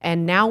model.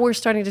 And now we're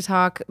starting to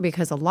talk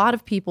because a lot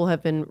of people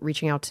have been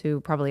reaching out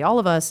to probably all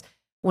of us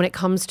when it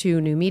comes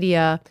to new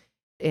media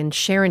and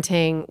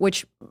sharenting,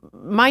 which,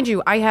 mind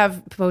you, I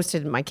have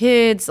posted my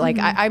kids. Like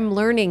I'm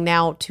learning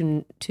now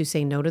to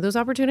say no to those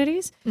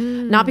opportunities,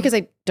 not because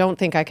I don't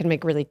think I can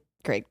make really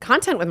great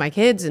content with my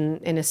kids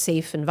in a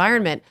safe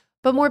environment,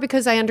 but more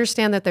because I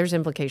understand that there's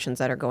implications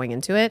that are going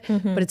into it,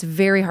 but it's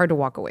very hard to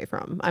walk away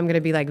from. I'm going to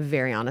be like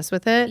very honest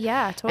with it.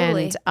 Yeah,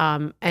 totally.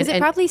 And Because it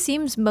probably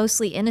seems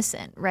mostly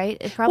innocent, right?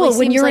 It probably when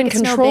seems you're like in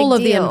it's no control big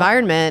of the deal.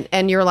 environment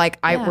and you're like,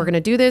 we're going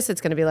to do this.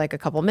 It's going to be like a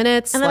couple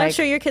minutes. And then like, I'm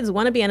sure your kids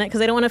want to be in it because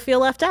they don't want to feel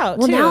left out.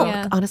 well, too.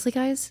 now, honestly,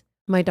 guys,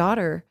 my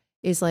daughter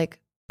is like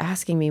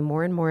asking me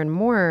more and more and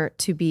more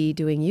to be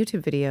doing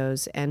YouTube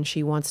videos, and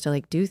she wants to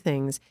like do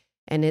things.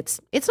 And it's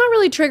not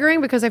really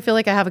triggering because I feel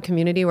like I have a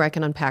community where I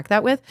can unpack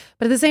that with.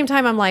 But at the same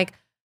time, I'm like,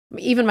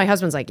 even my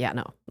husband's like, yeah,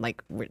 no,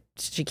 like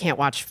she can't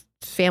watch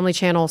Family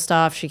Channel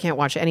stuff. She can't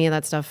watch any of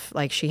that stuff.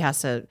 Like she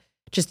has to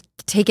just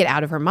take it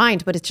out of her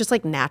mind. But it's just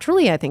like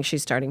naturally, I think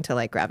she's starting to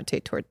like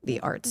gravitate toward the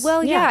arts.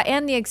 Well, yeah,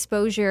 and the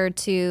exposure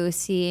to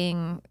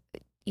seeing,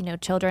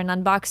 children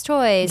unbox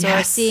toys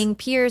or seeing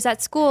peers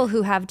at school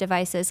who have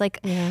devices. Like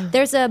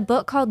there's a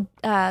book called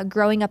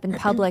Growing Up in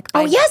Public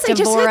by I just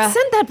Devora.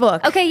 sent that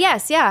book. Okay,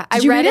 yes, yeah. I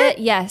Did you read read it?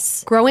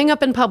 Yes. Growing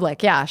Up in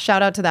Public. Yeah,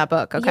 shout out to that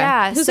book. Okay.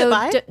 Yeah, Who's so it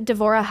by?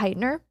 Devora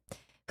Heitner,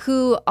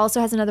 who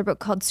also has another book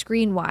called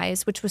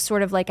Screenwise, which was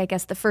sort of like, I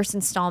guess, the first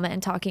installment in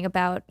talking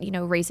about,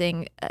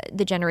 raising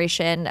the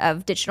generation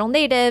of digital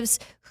natives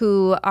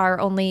who are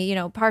only,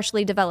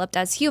 partially developed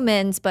as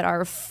humans, but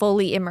are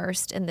fully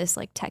immersed in this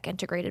like tech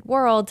integrated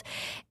world.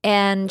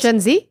 And Gen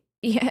Z?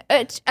 yeah,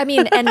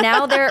 and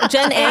now they're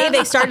Gen A,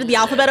 they started the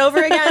alphabet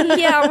over again.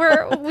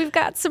 yeah, we've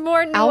got some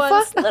more new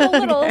Alpha? ones,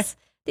 littles,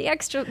 the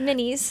extra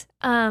minis.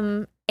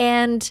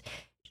 And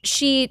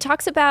she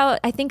talks about,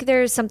 I think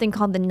there's something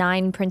called the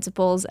 9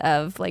 principles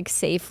of like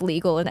safe,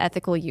 legal, and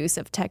ethical use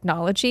of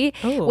technology,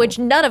 which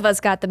none of us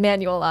got the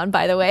manual on,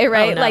 by the way,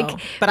 right? Oh, no. Like,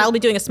 but I'll be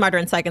doing a Smarter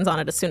in Seconds on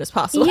it as soon as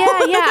possible. yeah.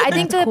 I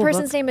think the cool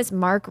person's book. name is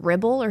Mark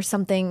Ribble or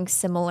something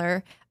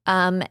similar.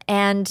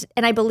 And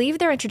I believe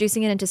they're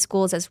introducing it into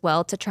schools as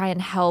well to try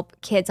and help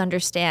kids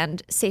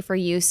understand safer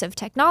use of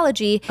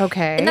technology.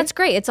 Okay. And that's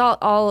great. It's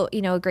all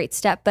a great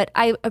step. But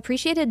I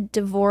appreciated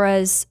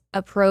Devora's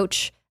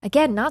approach.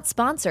 Again, not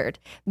sponsored,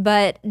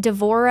 but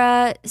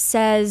Devora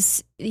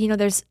says,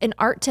 there's an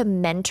art to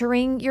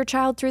mentoring your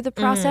child through the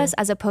process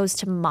as opposed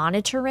to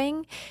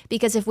monitoring.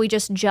 Because if we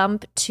just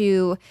jump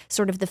to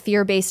sort of the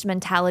fear-based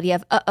mentality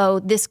of,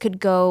 this could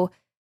go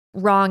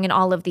wrong in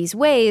all of these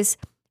ways,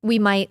 we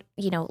might,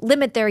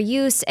 limit their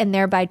use and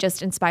thereby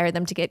just inspire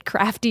them to get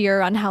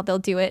craftier on how they'll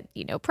do it,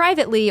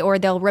 privately, or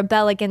they'll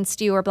rebel against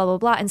you or blah, blah,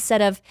 blah.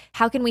 Instead of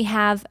how can we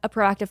have a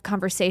proactive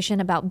conversation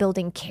about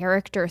building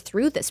character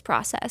through this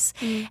process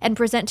and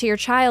present to your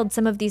child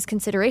some of these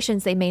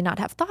considerations they may not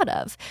have thought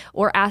of,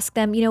 or ask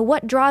them,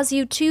 what draws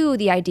you to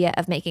the idea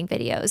of making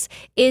videos?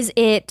 Is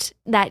it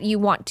that you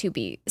want to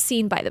be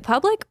seen by the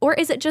public, or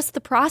is it just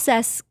the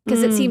process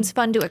because it seems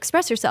fun to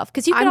express yourself?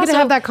 Because I'm going to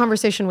have that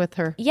conversation with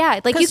her. Yeah,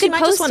 like you she could might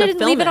just post wanna it and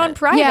film leave it it. on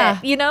private,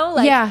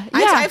 Yeah.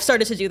 I've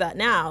started to do that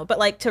now. But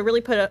like to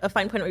really put a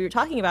fine point on what you were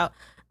talking about,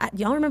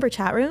 y'all remember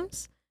chat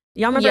rooms?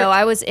 Y'all remember? Yo,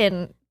 I was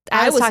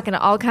talking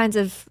to all kinds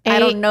of, I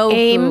don't know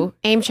who.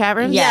 AIM chat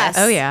rooms? Yes.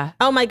 Oh, yeah.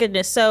 Oh my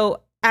goodness.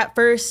 So at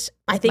first,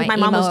 I think my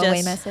mom was emo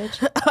away just.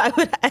 message.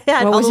 I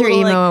had What all was the your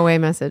little, emo away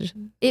message?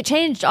 It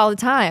changed all the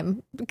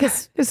time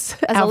because As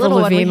a little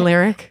one, Lavigne we-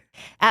 lyric?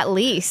 at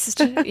least,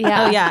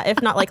 yeah. Oh yeah,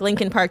 if not like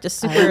Linkin Park, just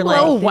super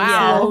like. Oh,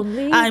 wow.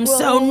 yeah, I'm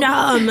so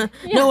numb.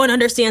 No one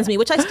understands me,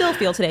 which I still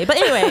feel today. But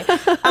anyway,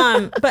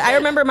 but I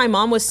remember my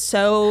mom was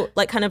so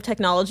like kind of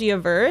technology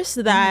averse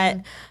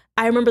that.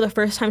 I remember the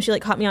first time she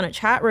like caught me on a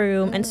chat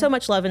room, and so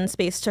much love and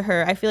space to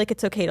her. I feel like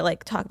it's okay to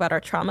like talk about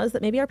our traumas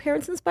that maybe our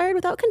parents inspired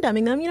without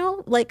condemning them,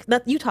 like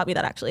that you taught me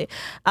that actually.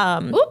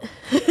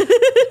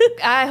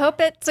 I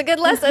hope it's a good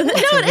lesson.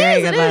 It's a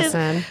very good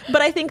lesson.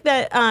 But I think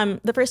that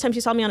the first time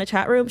she saw me on a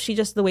chat room,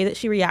 the way that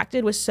she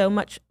reacted was so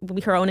much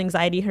her own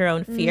anxiety, her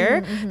own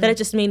fear, that it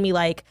just made me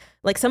like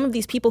like some of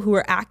these people who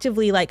are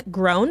actively like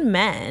grown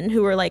men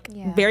who are like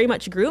very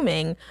much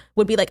grooming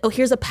would be like, oh,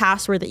 here's a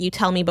password that you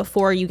tell me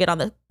before you get on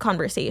the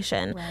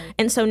conversation. Right.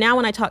 And so now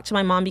when I talk to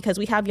my mom, because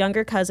we have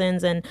younger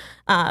cousins and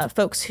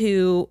folks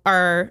who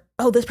are,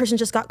 oh, this person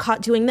just got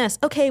caught doing this.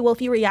 Okay, well,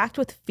 if you react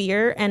with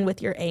fear and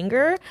with your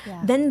anger,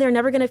 then they're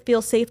never going to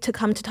feel safe to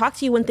come to talk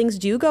to you when things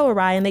do go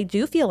awry and they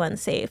do feel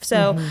unsafe.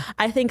 So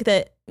I think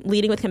that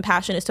leading with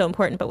compassion is so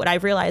important. But what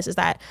I've realized is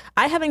that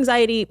I have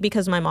anxiety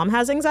because my mom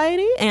has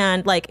anxiety,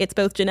 and like it's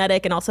both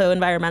genetic and also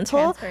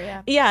environmental.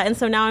 Transfer, yeah. And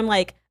so now I'm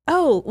like,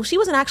 oh, well, she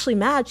wasn't actually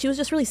mad. She was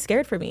just really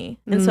scared for me.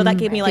 And so that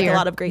gave me like a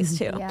lot of grace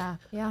too. Yeah.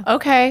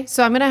 Okay.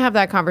 So I'm going to have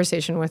that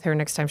conversation with her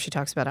next time she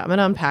talks about it. I'm going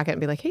to unpack it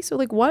and be like, hey, so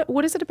like,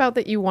 what is it about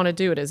that you want to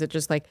do it? Is it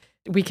just like,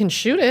 we can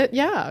shoot it?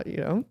 Yeah. You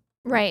know?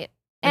 Right.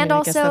 I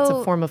guess that's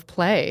a form of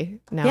play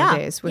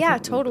nowadays. Yeah,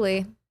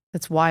 totally.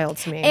 That's wild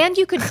to me. And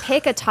you could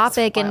pick a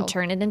topic and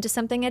turn it into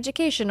something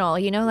educational,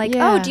 you know, like,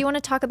 oh, do you want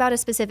to talk about a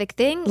specific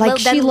thing? Like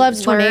she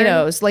loves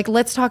tornadoes. Like,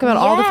 let's talk about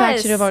all the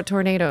facts you know about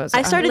tornadoes.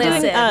 I started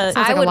doing,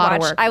 I would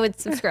watch, I would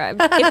subscribe.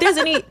 If there's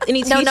any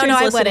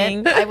teachers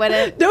listening. I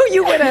wouldn't. No,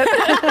 you wouldn't.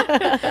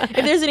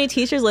 If there's any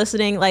teachers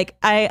listening, like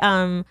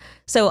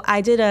so I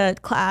did a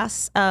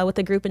class with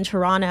a group in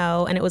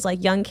Toronto, and it was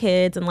like young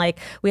kids, and like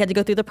we had to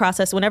go through the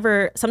process.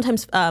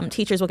 Sometimes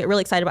teachers will get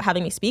really excited about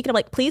having me speak, and I'm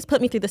like, please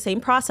put me through the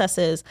same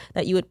processes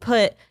that you would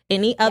put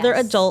any other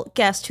adult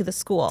guest to the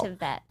school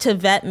to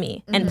vet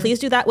me. And please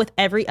do that with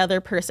every other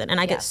person. And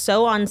I get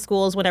so on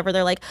schools whenever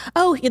they're like,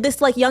 oh,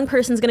 this like young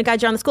person's going to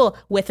guide you around the school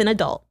with an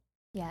adult.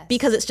 Yes.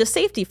 Because it's just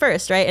safety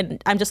first, right?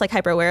 And I'm just like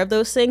hyper aware of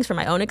those things from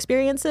my own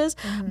experiences.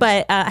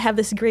 But I have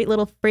this great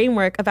little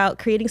framework about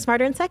creating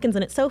Smarter in Seconds.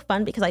 And it's so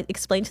fun because I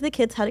explain to the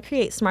kids how to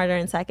create Smarter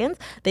in Seconds.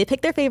 They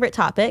pick their favorite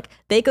topic.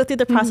 They go through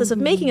the process of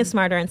making a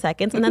Smarter in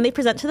Seconds. And then they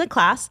present to the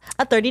class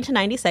a 30 to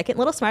 90 second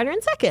little Smarter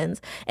in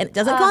Seconds. And it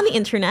doesn't go on the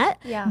internet,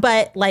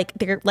 but like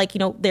they're like, you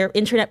know, their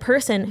internet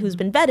person who's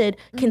been vetted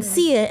can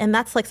see it. And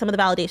that's like some of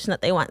the validation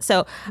that they want.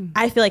 So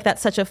I feel like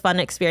that's such a fun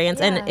experience.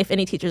 And if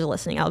any teachers are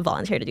listening, I'll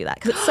volunteer to do that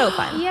because it's so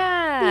fun.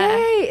 Yeah.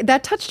 Yay.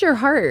 That touched your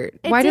heart.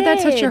 Why did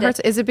that touch your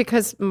heart? Is it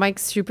because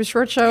Mike's Super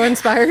Short Show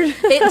inspired?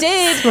 It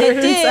did.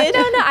 It did.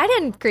 No, I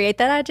didn't create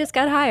that. I just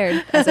got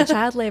hired as a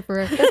child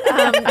laborer.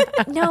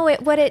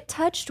 What it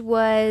touched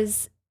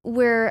was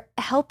we're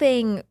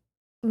helping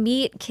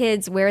meet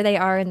kids where they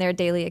are in their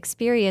daily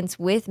experience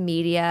with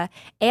media,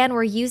 and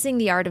we're using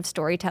the art of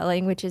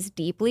storytelling, which is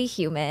deeply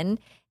human,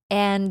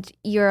 and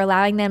you're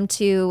allowing them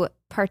to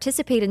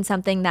participate in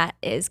something that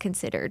is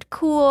considered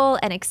cool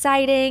and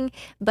exciting,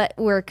 but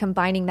we're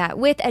combining that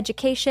with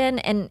education.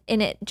 And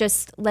it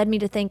just led me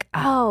to think,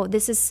 oh,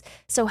 this is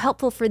so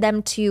helpful for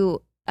them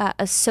to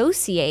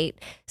associate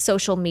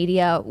social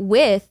media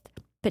with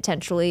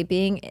potentially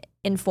being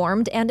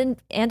informed and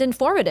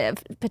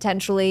informative,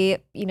 potentially,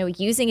 you know,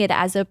 using it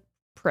as a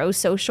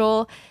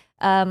pro-social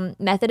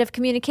method of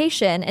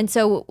communication. And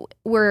so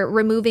we're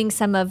removing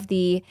some of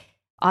the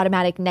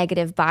automatic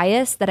negative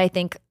bias that I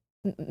think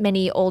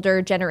many older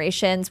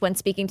generations, when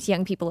speaking to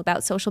young people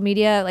about social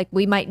media, like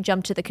we might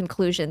jump to the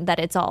conclusion that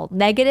it's all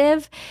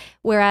negative.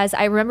 Whereas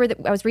I remember that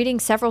I was reading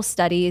several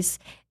studies,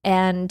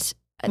 and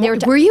they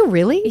were you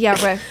really?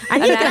 Yeah. I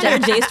need to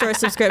get your JSTOR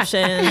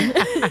subscription.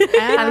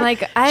 I'm like,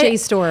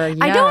 JSTOR.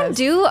 Yes. I don't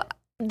do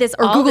this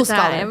or all Google the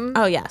time.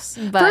 Scholar. Oh yes.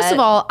 But first of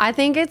all, I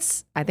think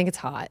it's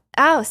hot.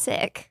 Oh,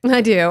 sick. I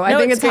do. I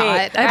think it's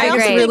hot. I think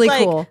it's really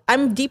cool.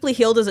 I'm deeply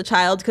healed as a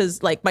child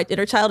because like my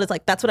inner child is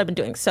like, that's what I've been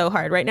doing so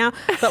hard right now.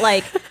 But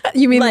like,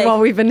 you mean like, while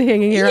we've been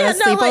hanging here on a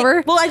sleepover?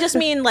 Like, well, I just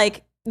mean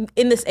like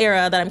in this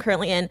era that I'm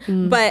currently in,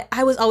 but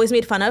I was always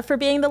made fun of for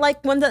being the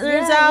like one that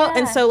nerds out.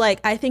 And so like,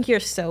 I think you're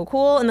so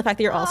cool. And the fact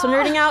that you're also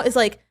nerding out is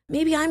like,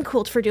 maybe I'm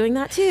cool for doing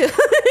that too.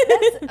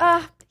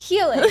 That's,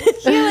 healing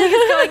is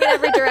going in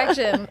every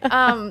direction.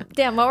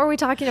 Damn, what were we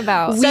talking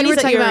about? Studies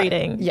that you're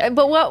reading. Yeah,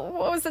 but what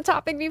was the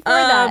topic before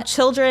that?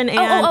 Children and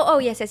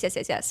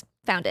yes.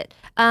 Found it.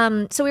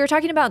 So we were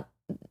talking about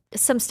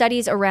some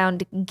studies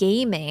around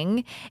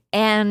gaming,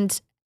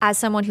 and as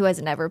someone who has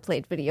never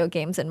played video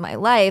games in my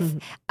life,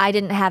 I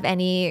didn't have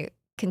any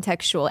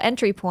contextual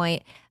entry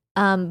point.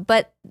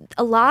 But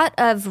a lot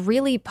of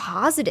really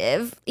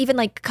positive, even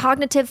like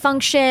cognitive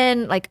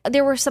function, like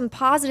there were some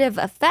positive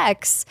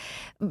effects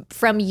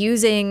from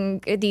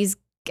using these.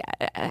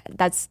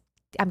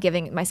 I'm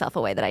giving myself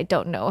away that I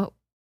don't know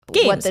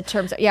what the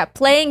terms are. Yeah,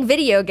 playing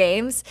video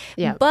games.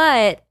 Yeah.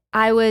 But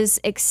I was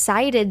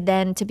excited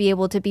then to be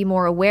able to be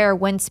more aware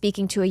when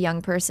speaking to a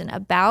young person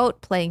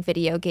about playing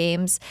video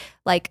games.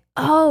 Like,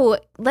 oh,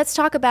 let's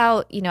talk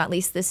about, you know, at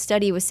least this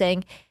study was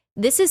saying,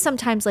 this is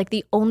sometimes like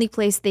the only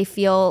place they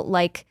feel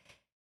like,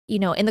 you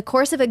know, in the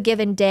course of a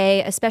given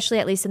day, especially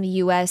at least in the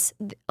US,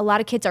 a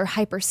lot of kids are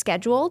hyper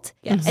scheduled.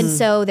 Yes. And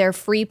so their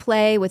free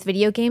play with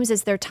video games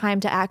is their time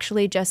to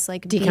actually just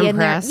like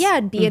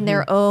decompress. Be in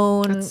their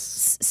own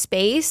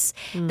space.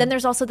 Then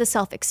there's also the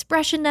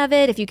self-expression of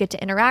it. If you get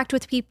to interact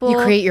with people. You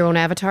create your own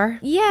avatar.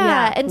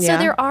 Yeah. And so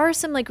there are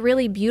some like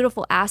really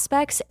beautiful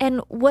aspects.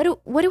 And what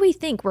do we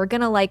think? We're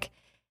going to like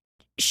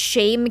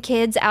shame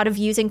kids out of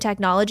using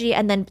technology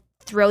and then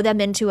throw them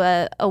into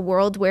a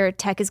world where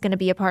tech is going to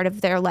be a part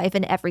of their life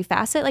in every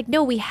facet. Like,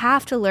 no, we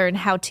have to learn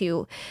how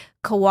to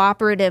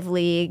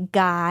cooperatively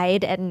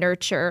guide and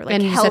nurture, like,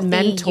 and you healthy said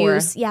mentor.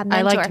 use. Yeah, mentor.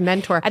 I liked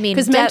mentor. I mean,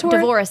 because mentor,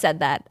 Devora said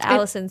that.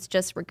 Allison's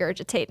just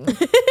regurgitating.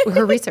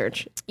 her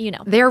research.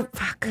 They're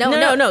fuck. No.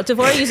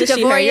 Devora uses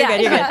she, her. You're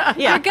good. You're good.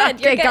 Yeah. You're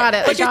good. You're good. Got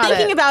it. But you're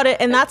thinking about it,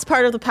 and that's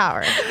part of the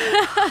power.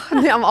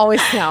 I'm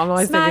always thinking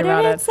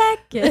about it.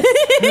 Second.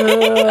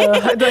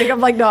 I'm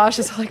like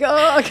nauseous. I'm like,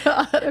 oh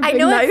god. I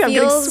know I'm it getting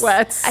feels.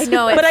 sweats. I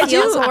know it But I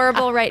feels do-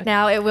 horrible right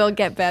now. It will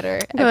get better.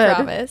 Good. I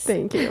promise.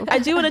 Thank you. I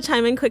do want to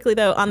chime in quickly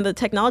though on the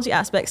technology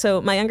aspect.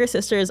 So my younger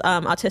sister is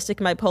autistic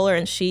and bipolar,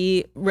 and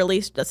she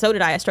really, so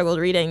did I. I struggled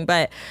reading,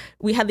 but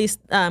we had these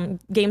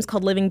games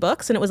called Living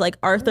Books, and it was like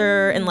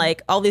Arthur and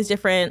like all these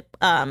different,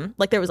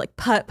 like there was like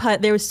Putt.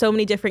 There was so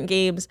many different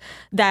games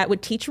that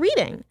would teach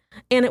reading.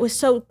 And it was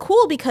so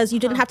cool because you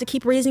didn't have to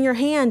keep raising your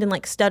hand and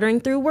like stuttering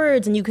through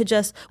words, and you could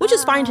just, which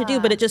is fine to do,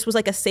 but it just was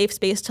like a safe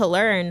space to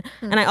learn.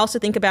 And I also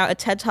think about a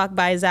TED Talk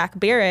by Zach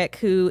Barrick,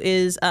 who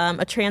is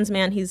a trans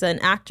man. He's an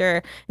actor,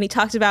 and he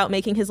talked about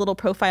making his little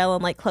profile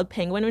on like Club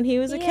Penguin when he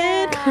was a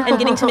kid and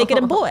getting to make it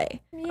a boy.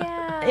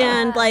 Yeah.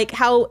 And like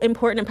how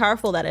important and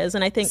powerful that is.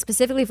 And I think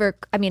specifically for,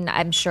 I mean,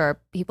 I'm sure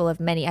people have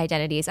many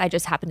identities. I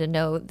just happen to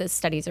know the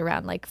studies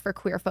around like for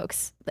queer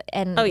folks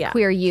and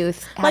queer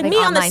youth. Like me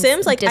on The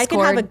Sims, like Discord. I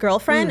could have a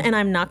girlfriend and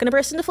I'm not going to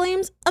burst into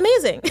flames.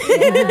 Amazing.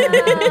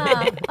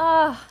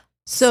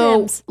 So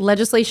Sims.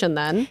 legislation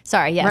then.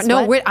 Sorry, yes.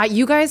 No, what?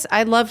 you guys,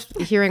 I love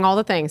hearing all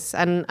the things.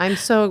 And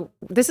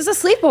this is a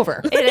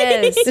sleepover.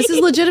 It is. This is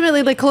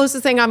legitimately the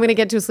closest thing I'm going to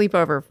get to a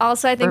sleepover.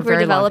 Also, I think for a we're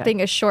very long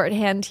developing a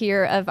shorthand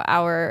here of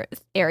our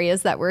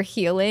areas that we're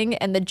healing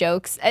and the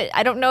jokes.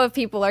 I don't know if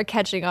people are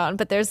catching on,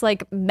 but there's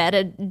like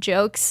meta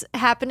jokes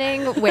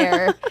happening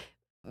where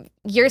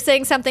you're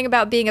saying something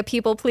about being a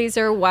people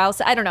pleaser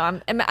whilst I don't know.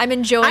 I'm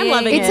enjoying. I'm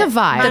loving It's it. a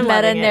vibe. I'm The meta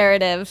loving it.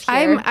 narrative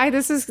here.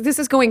 This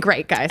is going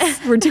great, guys.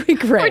 We're doing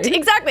great.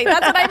 Exactly.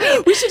 That's what I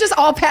mean. We should just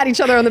all pat each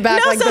other on the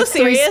back No, like so the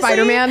three seriously?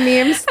 Spider-Man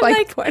memes.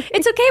 Like,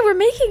 it's okay. We're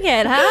making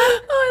it, huh?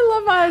 I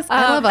love us.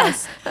 I love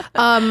us.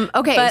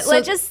 Okay, But so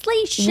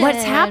legislation.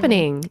 what's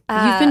happening?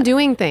 You've been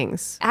doing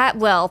things,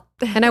 Well,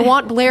 and I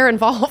want Blair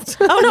involved.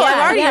 Oh no, Yeah, I'm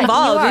already yeah,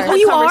 involved. you are. We've had Oh,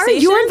 you are?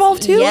 conversations. You're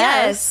involved too?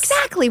 Yes.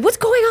 Exactly. What's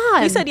going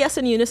on? We said yes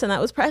in unison. That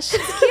was precious.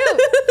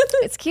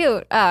 it's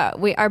cute.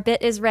 Our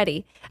bit is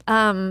ready.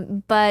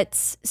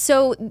 But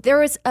so there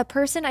was a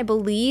person, I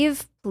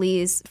believe,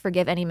 please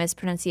forgive any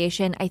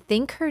mispronunciation. I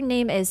think her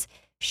name is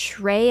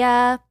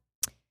Shreya.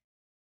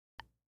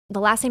 The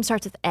last name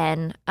starts with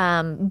N.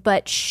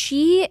 But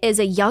she is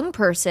a young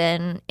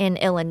person in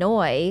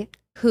Illinois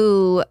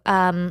who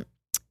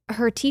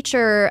her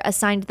teacher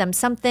assigned them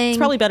something. It's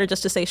probably better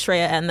just to say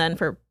Shreya and then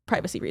for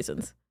privacy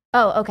reasons,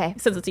 Oh, okay.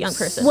 since it's a young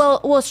person. Well,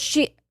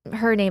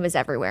 her name is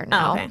everywhere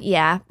now. Oh, okay.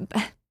 Yeah.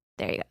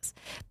 There you go.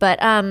 But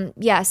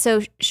so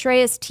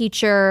Shreya's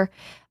teacher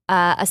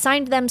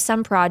assigned them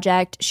some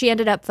project. She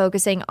ended up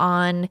focusing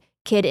on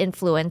kid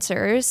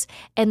influencers.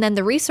 And then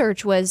the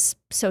research was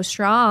so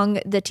strong,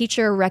 the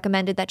teacher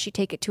recommended that she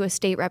take it to a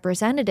state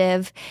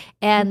representative.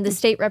 And the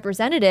state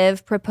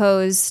representative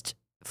proposed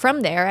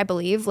from there, I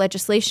believe,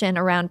 legislation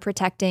around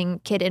protecting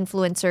kid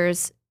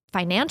influencers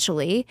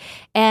financially,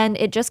 and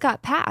it just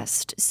got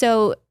passed.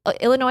 So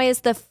Illinois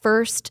is the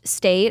first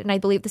state, and I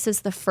believe this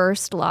is the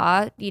first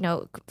law,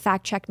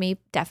 fact check me,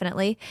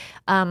 definitely,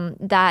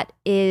 that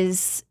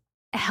is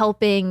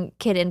helping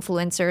kid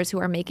influencers who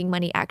are making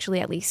money actually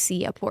at least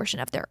see a portion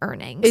of their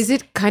earnings. Is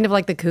it kind of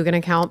like the Coogan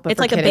account, but it's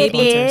for like a kid baby.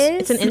 influencers?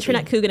 It's an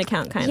internet Coogan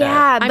account kind of.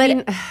 Yeah, I but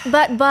mean-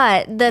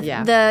 but the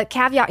Yeah. the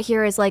caveat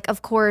here is like,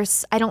 of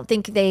course, I don't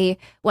think they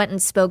went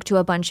and spoke to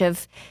a bunch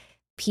of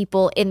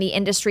people in the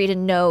industry to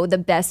know the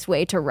best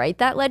way to write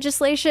that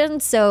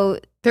legislation. So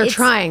They're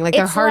trying, like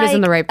their it's heart is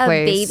in the right like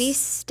place. A baby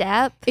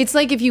step, It's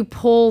like if you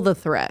pull the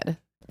thread.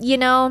 you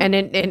know.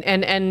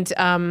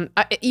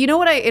 You know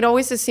what? It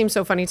always just seems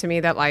so funny to me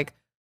that like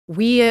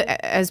we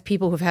as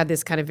people who've had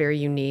this kind of very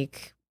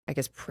unique, I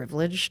guess,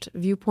 privileged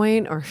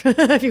viewpoint, or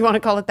if you want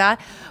to call it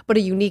that, but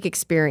a unique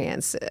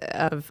experience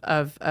of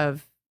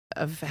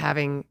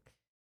having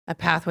a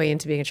pathway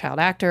into being a child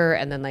actor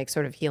and then like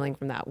sort of healing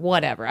from that.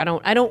 Whatever. I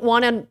don't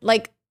want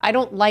to I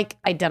don't like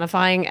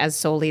identifying as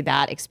solely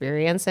that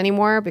experience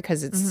anymore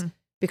because it's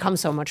become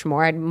so much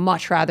more. I'd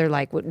much rather,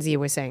 like what Zia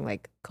was saying,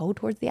 like go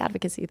towards the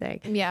advocacy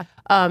thing. Yeah.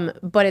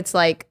 But it's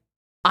like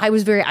I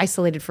was very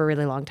isolated for a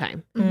really long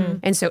time. Mhm.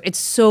 And so it's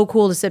so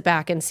cool to sit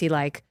back and see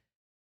like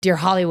Dear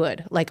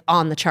Hollywood, like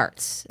on the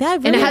charts. Yeah,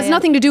 And it has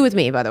nothing to do with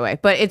me, by the way,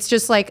 but it's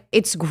just like,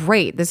 it's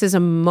great. This is a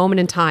moment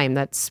in time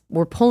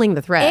we're pulling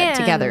the thread And,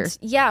 together.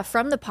 Yeah,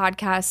 from the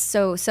podcast.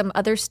 So some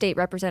other state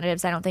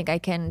representatives, I don't think I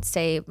can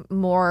say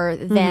more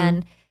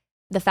than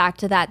the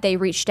fact that they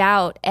reached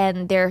out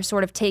and they're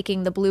sort of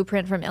taking the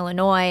blueprint from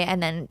Illinois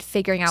and then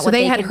figuring out what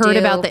they had can heard do.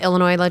 about the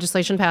Illinois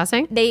legislation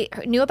passing? They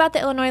knew about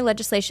the Illinois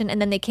legislation, and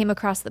then they came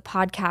across the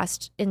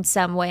podcast in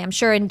some way, I'm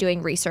sure, in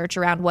doing research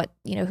around what,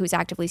 who's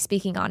actively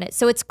speaking on it.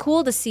 So it's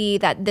cool to see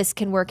that this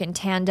can work in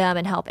tandem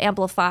and help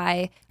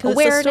amplify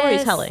awareness. It's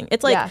storytelling.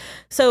 It's like,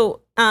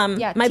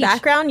 my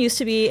background used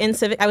to be in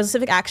I was a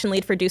civic action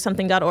lead for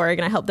DoSomething.org,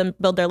 and I helped them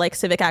build their like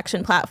civic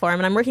action platform.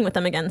 And I'm working with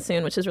them again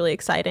soon, which is really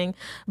exciting.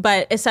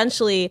 But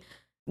essentially,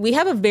 we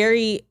have a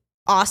very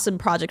awesome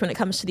project when it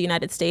comes to the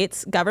United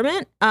States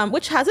government,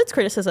 which has its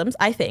criticisms,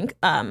 I think.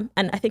 And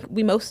I think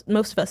most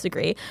of us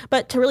agree.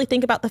 But to really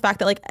think about the fact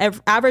that like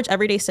average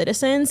everyday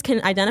citizens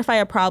can identify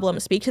a problem,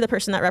 speak to the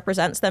person that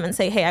represents them and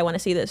say, hey, I want to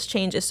see this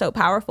change is so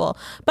powerful.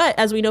 But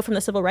as we know from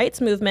the civil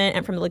rights movement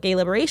and from the gay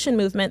liberation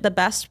movement, the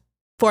best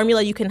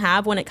formula you can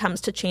have when it comes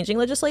to changing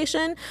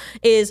legislation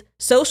is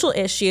social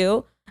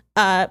issue,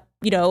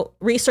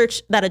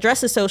 research that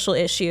addresses social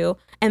issue,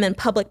 and then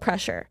public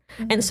pressure.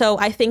 Mm-hmm. And so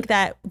I think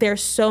that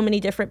there's so many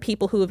different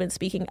people who have been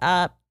speaking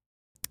up.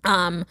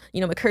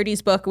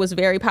 McCurdy's book was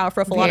very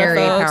powerful for a lot of folks.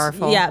 Very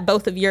powerful. Yeah,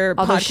 both of your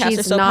podcasts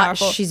are so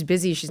powerful. She's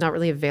busy. She's not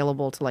really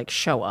available to like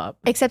show up.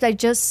 Except I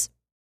just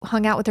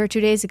hung out with her 2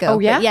 days ago. Oh,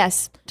 yeah?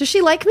 Yes. Does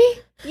she like me?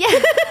 Yeah.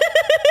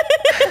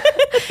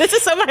 This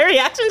is so my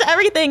reaction to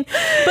everything.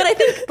 But I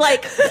think,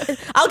 like,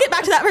 I'll get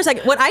back to that for a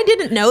second. What I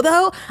didn't know,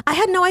 though, I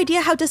had no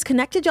idea how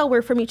disconnected y'all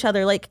were from each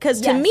other. Like,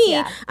 because to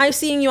me, I'm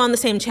seeing you on the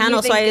same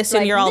channel, so I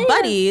assume you're all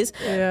buddies.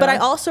 Yeah. But I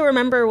also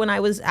remember when I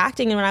was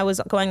acting and when I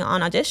was going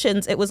on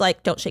auditions, it was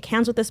like, don't shake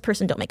hands with this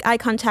person, don't make eye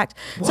contact.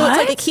 What? So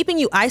it's like keeping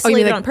you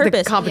isolated on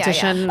purpose. The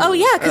competition. Oh,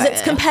 yeah, because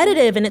it's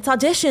competitive and it's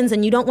auditions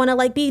and you don't want to,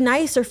 like, be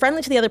nice or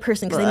friendly to the other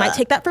person because they might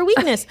take that for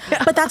weakness.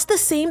 But that's the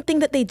same thing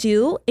that they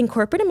do in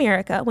corporate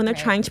America when they're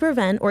trying to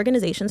prevent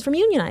organizations from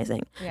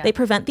unionizing. Yeah. They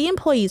prevent the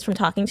employees from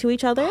talking to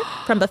each other,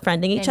 from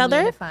befriending each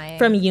other,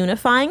 from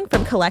unifying,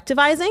 from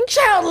collectivizing.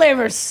 Child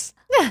laborers.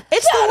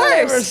 It's the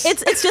worst.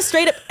 It's just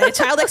straight up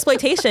child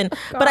exploitation.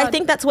 But I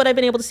think that's what I've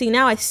been able to see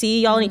now. I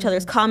see y'all in each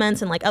other's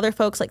comments and like other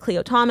folks like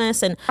Cleo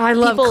Thomas and I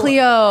love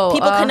Cleo.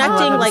 People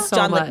connecting like so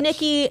John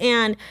Lipnicki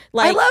and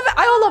like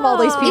I love all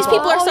these people. These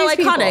people are so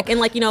iconic. And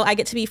like, I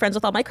get to be friends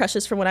with all my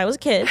crushes from when I was a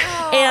kid.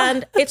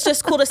 And it's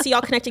just cool to see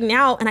y'all connecting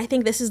now. And I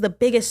think this is the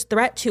biggest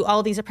threat to all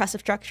of these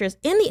oppressive structures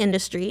in the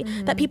industry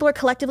that people are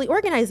collectively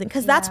organizing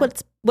because that's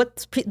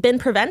what's been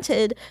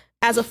prevented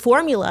as a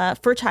formula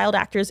for child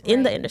actors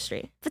in the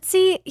industry. But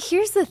see,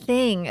 here's the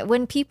thing.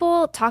 When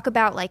people talk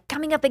about like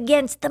coming up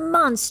against the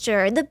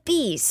monster, the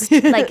beast,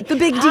 like the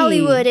big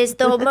Hollywood is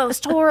the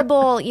most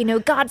horrible,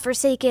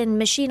 godforsaken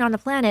machine on the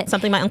planet.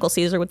 Something my Uncle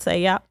Caesar would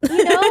say, yeah.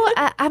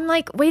 I'm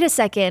like, wait a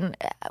second.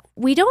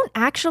 We don't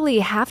actually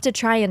have to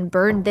try and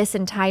burn this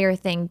entire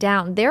thing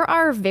down. There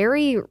are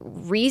very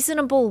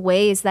reasonable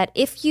ways that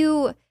if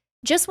you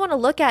just want to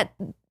look at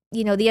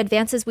the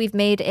advances we've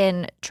made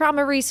in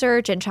trauma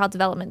research and child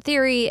development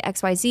theory,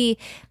 XYZ,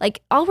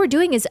 like all we're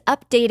doing is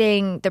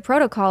updating the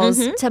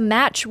protocols to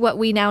match what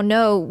we now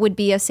know would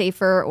be a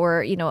safer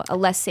or, a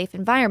less safe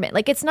environment.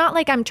 Like, it's not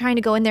like I'm trying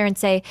to go in there and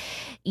say,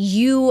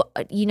 you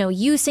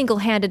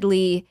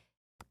single-handedly,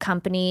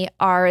 company,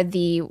 are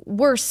the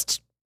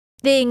worst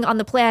thing on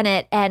the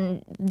planet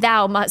and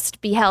thou must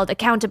be held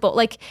accountable.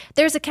 Like,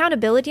 there's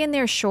accountability in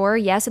there, sure,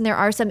 yes, and there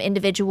are some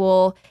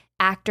individual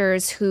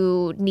actors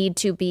who need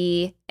to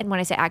be, and when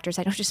I say actors,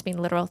 I don't just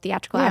mean literal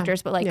theatrical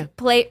actors, but like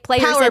players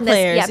power in this,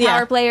 players,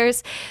 power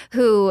players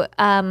who,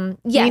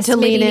 need to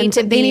lean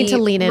into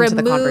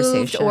the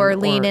conversation or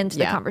lean into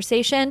the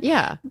conversation.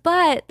 Yeah,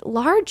 but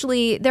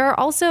largely there are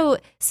also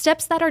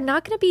steps that are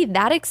not going to be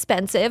that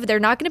expensive. They're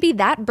not going to be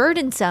that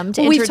burdensome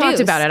to introduce. We've talked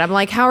about it. I'm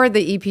like, how are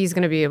the EPs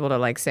going to be able to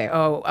like say,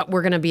 oh,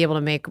 we're going to be able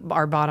to make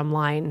our bottom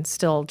line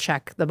still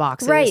check the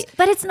boxes, right?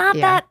 But it's not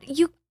that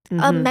you.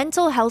 A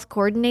mental health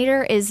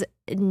coordinator is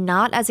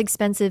not as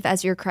expensive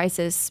as your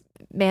crisis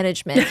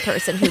management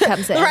person who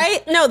comes in.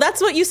 Right? No,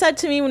 that's what you said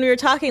to me when we were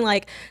talking,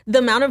 like the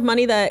amount of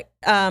money that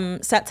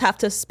sets have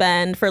to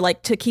spend for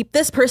like to keep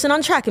this person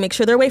on track and make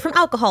sure they're away from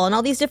alcohol and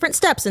all these different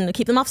steps and to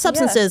keep them off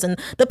substances and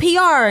the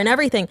PR and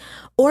everything.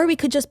 Or we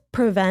could just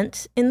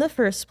prevent in the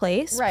first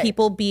place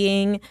people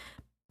being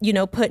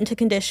put into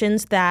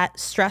conditions that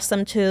stress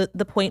them to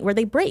the point where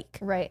they break.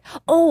 Right.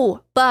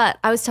 Oh, but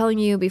I was telling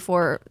you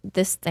before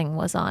this thing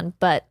was on,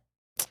 but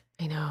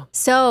I know.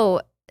 So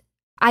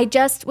I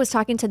just was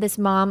talking to this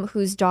mom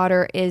whose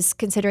daughter is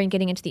considering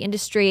getting into the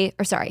industry,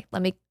 or sorry,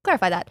 let me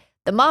clarify that.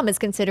 The mom is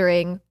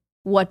considering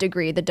what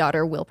degree the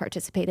daughter will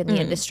participate in the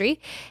industry.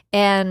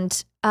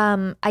 And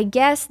I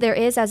guess there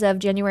is, as of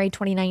January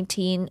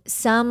 2019,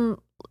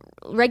 some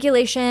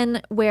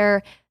regulation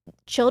where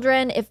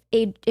children,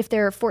 if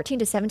they're 14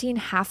 to 17,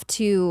 have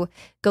to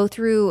go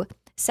through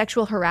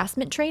sexual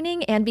harassment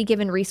training and be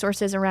given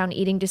resources around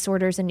eating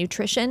disorders and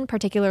nutrition,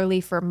 particularly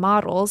for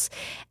models.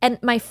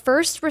 And my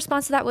first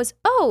response to that was,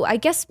 oh, I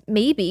guess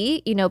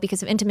maybe,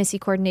 because of intimacy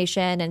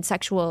coordination and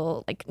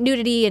sexual like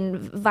nudity and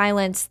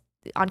violence,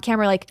 on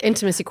camera, like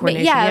intimacy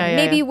coordination.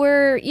 Maybe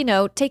we're,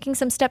 taking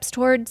some steps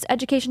towards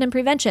education and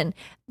prevention.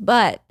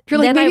 But you're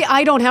like, maybe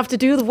I don't have to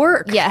do the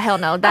work. Yeah, hell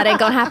no, that ain't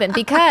gonna happen,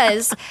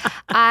 because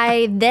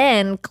I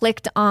then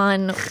clicked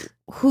on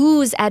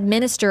who's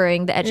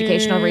administering the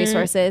educational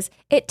resources.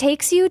 It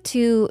takes you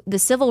to the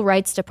Civil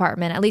Rights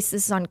Department. At least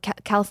this is on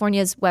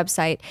California's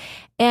website.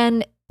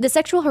 And the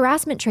sexual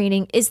harassment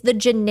training is the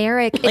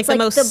generic, like it's the like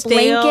most the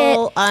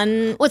stale,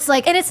 blanket. It's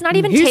like, and it's not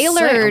even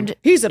tailored. Sam.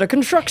 He's at a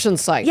construction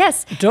site.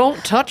 Yes. Don't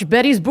touch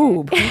Betty's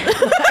boob.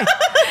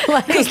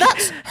 Because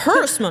that's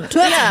harassment.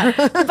 Yeah.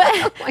 But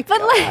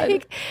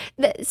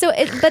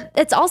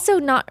it's also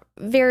not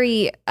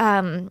very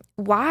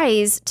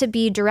wise to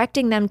be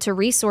directing them to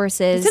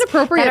resources. It's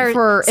inappropriate that are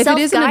for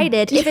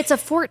self-guided if it's a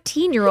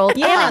 14-year-old.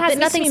 Yeah, and it has that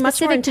nothing needs to be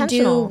much more specific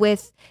to do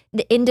with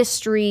the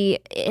industry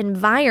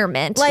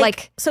environment.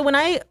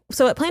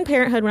 So at Planned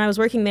Parenthood, when I was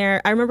working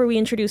there, I remember we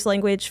introduced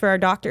language for our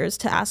doctors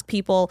to ask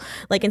people,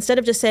 like, instead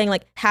of just saying,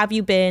 like, have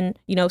you been,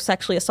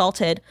 sexually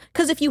assaulted?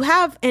 Because if you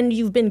have and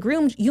you've been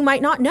groomed, you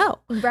might not know.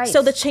 Right.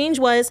 So the change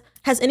was,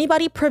 has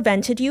anybody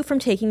prevented you from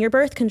taking your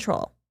birth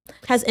control?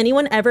 Has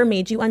anyone ever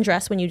made you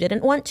undress when you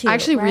didn't want to? I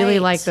actually really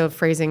like the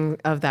phrasing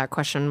of that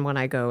question when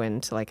I go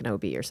into like an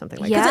OB or something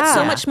like that. Because it's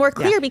so much more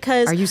clear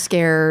because... Are you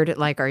scared?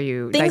 Like, are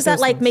you... Things that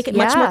like make it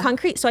much more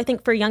concrete. So I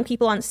think for young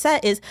people on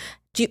set is,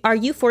 are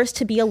you forced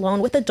to be alone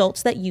with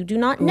adults that you do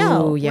not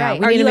know? Ooh, yeah.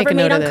 Right. Are you ever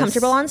made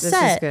uncomfortable on this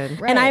set? Is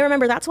good. And I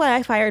remember that's why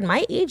I fired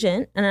my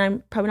agent, and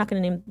I'm probably not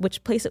going to name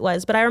which place it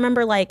was, but I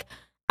remember like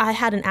I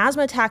had an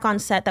asthma attack on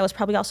set that was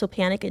probably also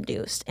panic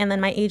induced. And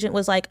then my agent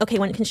was like, okay,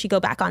 when can she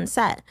go back on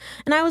set?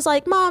 And I was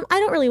like, Mom, I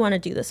don't really want to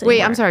do this anymore.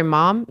 Wait, I'm sorry,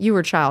 Mom? You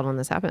were a child when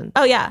this happened.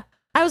 Oh, yeah.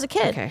 I was a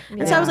kid. Okay.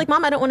 And so I was like,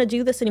 Mom, I don't want to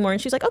do this anymore.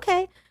 And she's like,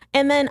 okay.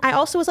 And then I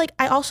also was like,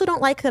 I also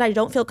don't like that I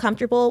don't feel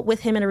comfortable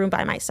with him in a room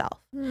by myself.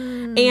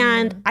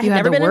 And I have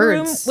never been in a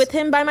room with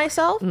him by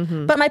myself.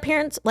 But my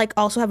parents like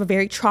also have a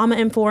very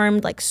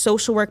trauma-informed like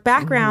social work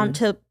background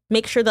to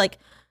make sure like,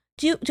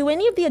 do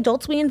any of the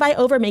adults we invite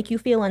over make you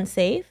feel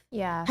unsafe?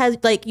 Yeah. Has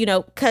like,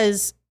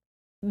 because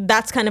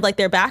that's kind of like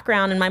their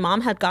background. And my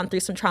mom had gone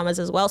through some traumas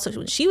as well. So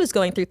when she was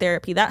going through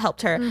therapy, that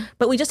helped her.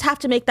 But we just have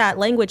to make that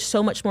language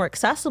so much more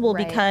accessible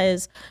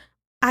because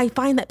I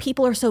find that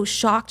people are so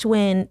shocked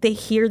when they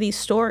hear these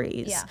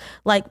stories. Yeah.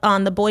 Like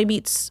on the Boy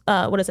Meets,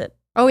 what is it?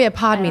 Oh yeah,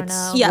 Pod Meets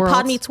World. Yeah,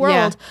 Pod Meets World.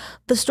 Yeah.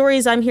 The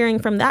stories I'm hearing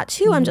from that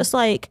too, I'm just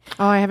like...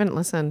 Oh, I haven't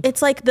listened.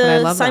 It's like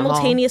the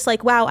simultaneous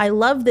like, wow, I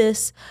love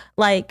this,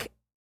 like...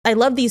 I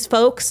love these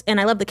folks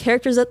and I love the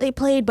characters that they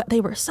played, but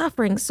they were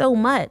suffering so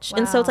much. Wow.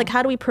 And so it's like,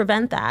 how do we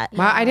prevent that?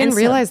 Wow, I didn't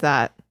realize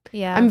that.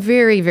 Yeah. I'm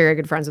very, very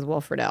good friends with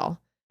Will Friedle.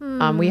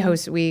 We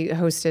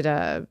hosted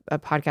a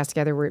podcast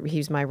together where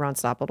he's my Ron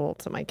Stoppable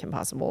to my Kim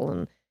Possible,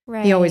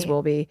 and he always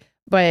will be.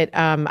 But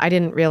I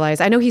didn't realize.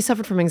 I know he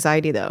suffered from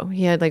anxiety though.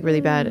 He had like really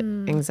bad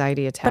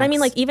anxiety attacks. But I mean,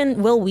 like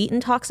even Will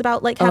Wheaton talks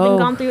about like having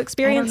gone through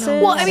experiences.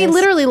 Well, I mean,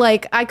 literally,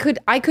 like I could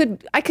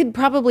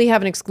probably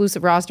have an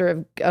exclusive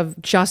roster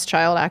of just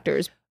child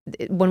actors.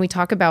 When we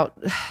talk about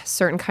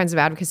certain kinds of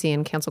advocacy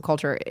and cancel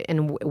culture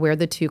and where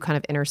the two kind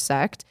of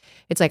intersect,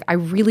 it's like I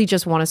really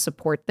just want to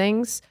support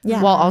things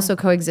while also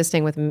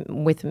coexisting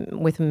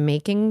with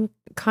making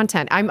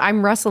content.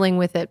 I'm wrestling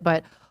with it,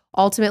 but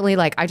ultimately,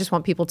 like I just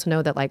want people to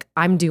know that like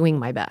I'm doing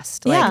my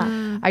best.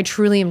 Like I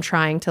truly am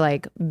trying to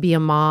like be a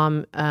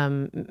mom,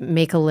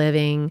 make a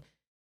living,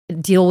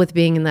 deal with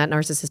being in that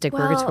narcissistic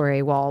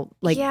purgatory while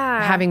like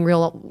having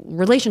real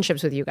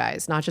relationships with you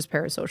guys, not just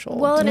parasocial.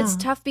 Well, and it's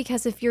tough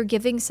because if you're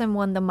giving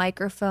someone the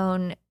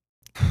microphone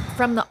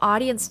from the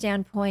audience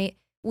standpoint,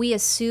 we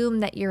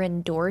assume that you're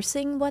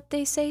endorsing what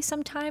they say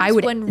sometimes. I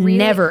would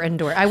never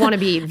endorse. I want to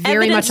be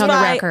very much on the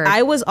record.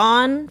 I was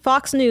on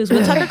Fox News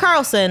with Tucker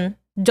Carlson.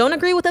 Don't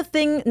agree with a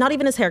thing, not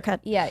even his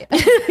haircut. Yeah.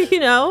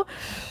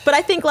 But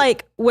I think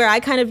like where I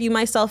kind of view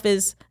myself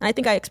is, and I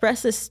think I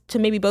express this to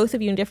maybe both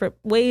of you in different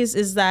ways,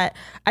 is that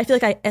I feel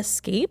like I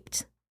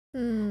escaped,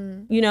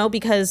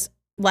 because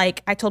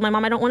like I told my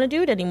mom I don't want to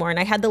do it anymore. And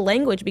I had the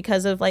language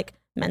because of like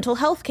mental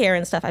health care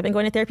and stuff. I've been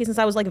going to therapy since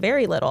I was like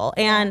very little.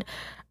 And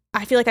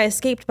I feel like I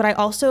escaped, but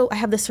I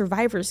have the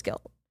survivor's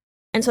guilt.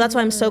 And so that's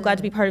why I'm so glad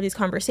to be part of these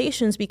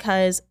conversations,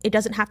 because it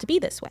doesn't have to be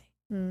this way.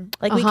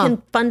 Like we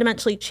can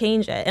fundamentally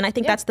change it. And I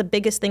think that's the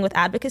biggest thing with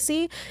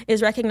advocacy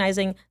is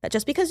recognizing that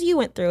just because you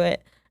went through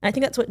it, and I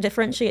think that's what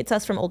differentiates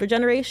us from older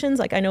generations.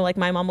 Like I know like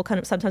my mom will kind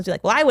of sometimes be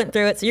like, well, I went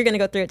through it, so you're going to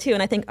go through it too.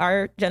 And I think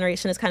our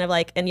generation is kind of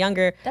like, and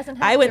younger,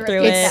 I went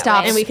through it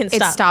and we can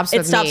stop.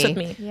 It stops with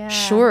me. Yeah.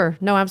 Sure.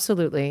 No,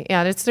 absolutely.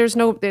 Yeah.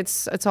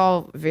 It's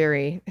all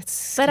very, it's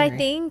scary.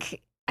 But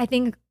I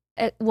think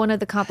one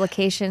of the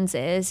complications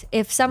is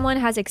if someone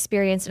has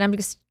experience, and I'm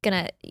just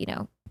going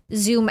to,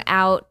 zoom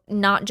out,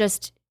 not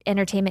just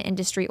entertainment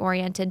industry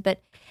oriented,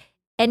 but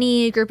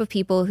any group of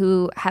people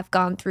who have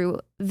gone through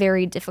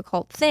very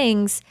difficult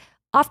things,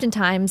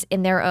 oftentimes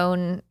in their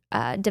own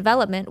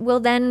development, will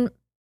then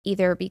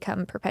either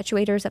become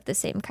perpetuators of the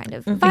same kind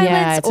of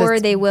violence, or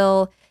they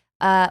will,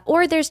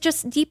 or there's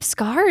just deep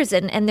scars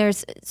and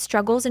there's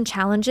struggles and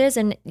challenges.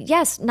 And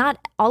yes, not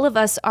all of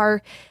us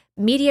are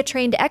media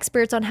trained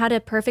experts on how to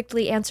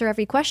perfectly answer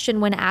every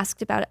question when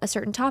asked about a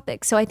certain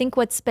topic. So I think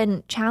what's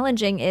been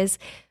challenging is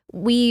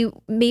we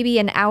maybe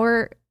in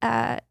our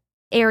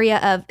area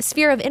of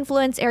sphere of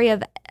influence, area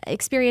of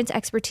experience,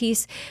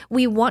 expertise,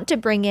 we want to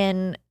bring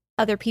in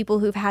other people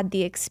who've had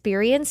the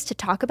experience to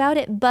talk about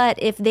it, but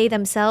if they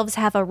themselves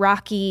have a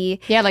rocky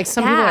like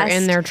some people are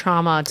in their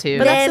trauma too.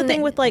 But that's the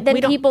thing with like,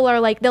 then people are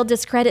like, they'll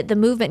discredit the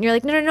movement. And you're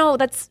like, no,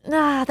 that's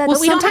well,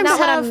 we don't have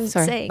what I'm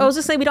saying. I was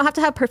just saying we don't have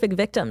to have perfect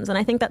victims, and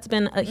I think that's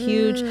been a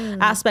huge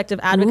aspect of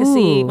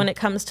advocacy when it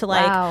comes to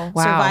like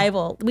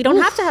survival. We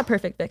don't have to have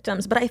perfect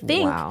victims, but I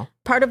think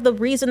part of the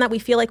reason that we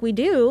feel like we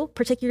do,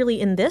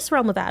 particularly in this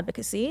realm of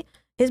advocacy,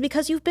 is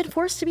because you've been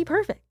forced to be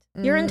perfect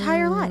your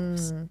entire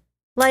lives.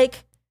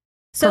 Like.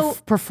 So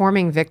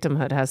performing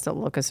victimhood has to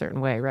look a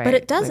certain way, right? But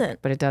it doesn't.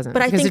 But it doesn't.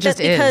 But I think that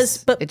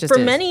because, for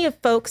many of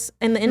folks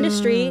in the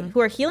industry who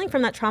are healing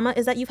from that trauma,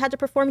 is that you've had to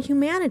perform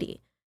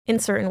humanity in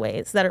certain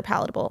ways that are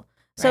palatable.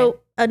 So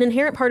an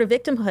inherent part of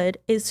victimhood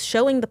is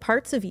showing the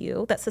parts of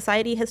you that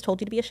society has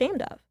told you to be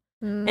ashamed of.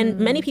 And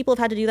many people have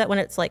had to do that when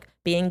it's like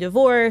being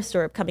divorced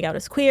or coming out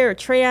as queer or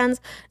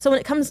trans. So when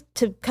it comes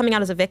to coming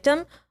out as a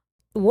victim,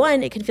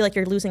 one, it can feel like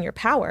you're losing your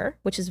power,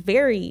 which is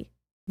very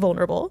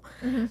vulnerable,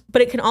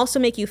 but it can also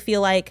make you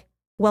feel like,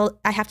 well,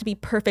 I have to be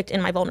perfect in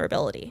my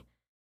vulnerability.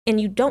 And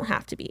you don't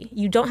have to be.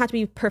 You don't have to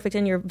be perfect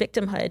in your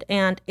victimhood.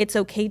 And it's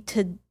okay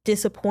to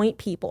disappoint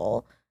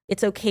people.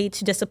 It's okay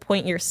to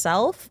disappoint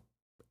yourself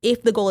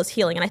if the goal is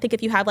healing. And I think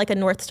if you have like a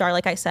North Star,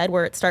 like I said,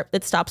 where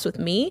it stops with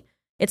me,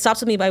 it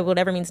stops with me by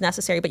whatever means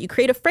necessary. But you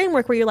create a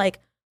framework where you're like,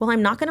 well,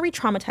 I'm not going to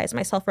re-traumatize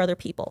myself for other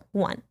people.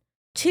 One.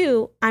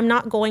 Two, I'm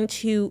not going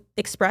to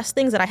express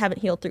things that I haven't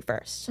healed through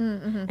first.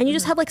 And you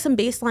just have like some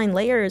baseline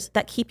layers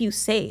that keep you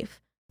safe,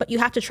 but you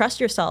have to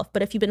trust yourself.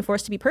 But if you've been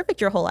forced to be perfect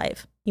your whole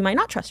life, you might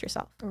not trust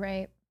yourself.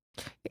 Right.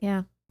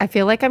 Yeah. I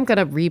feel like I'm going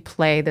to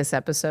replay this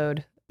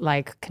episode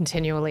like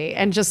continually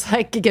and just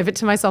like give it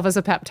to myself as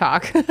a pep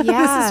talk. Yeah. This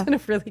has been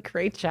a really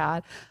great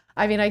chat.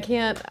 I mean, I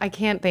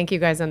can't thank you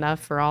guys enough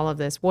for all of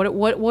this. What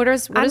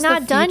is I'm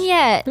not done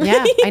yet.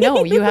 Yeah, I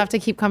know. You have to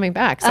keep coming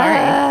back.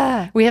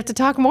 Sorry. We have to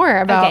talk more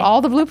about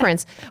all the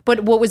blueprints.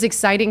 But what was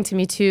exciting to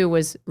me too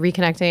was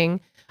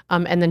reconnecting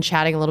and then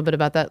chatting a little bit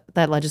about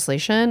that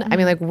legislation. I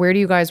mean, like, where do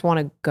you guys want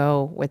to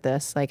go with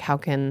this? Like, how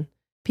can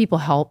people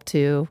help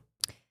to,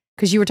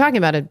 because you were talking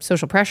about a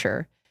social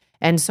pressure,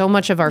 and so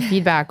much of our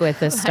feedback with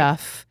this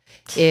stuff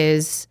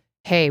is,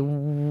 hey,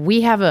 we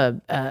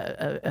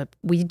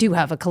do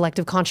have a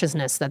collective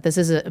consciousness that this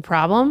is a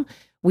problem.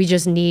 We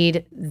just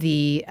need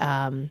the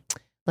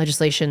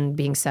legislation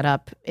being set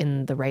up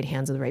in the right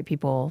hands of the right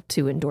people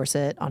to endorse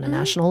it on a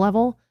national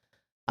level.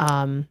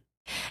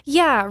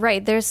 Yeah,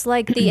 right. There's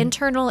like the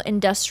internal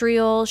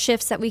industrial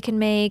shifts that we can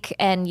make.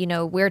 And,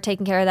 we're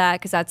taking care of that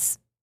because that's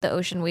the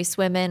ocean we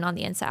swim in on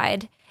the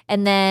inside.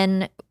 And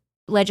then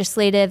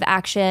legislative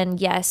action,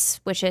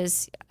 yes, which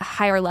is a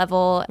higher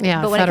level.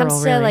 Yeah, but when it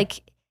comes to really.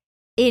 like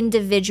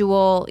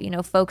individual,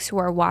 folks who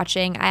are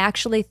watching, I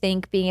actually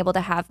think being able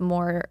to have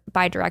more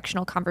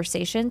bi-directional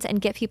conversations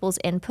and get people's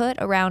input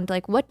around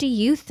like, what do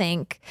you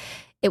think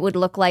it would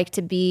look like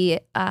to be,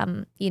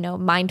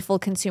 mindful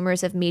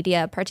consumers of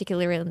media,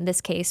 particularly in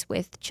this case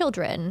with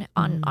children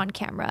on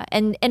camera.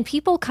 And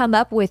people come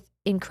up with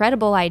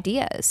incredible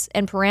ideas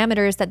and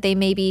parameters that they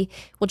maybe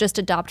will just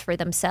adopt for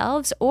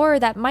themselves, or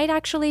that might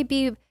actually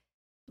be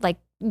like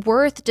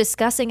worth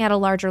discussing at a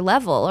larger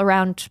level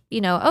around,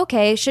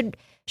 okay, should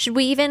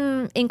we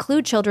even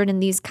include children in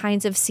these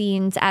kinds of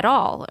scenes at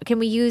all? Can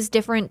we use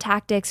different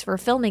tactics for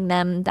filming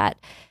them that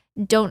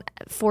don't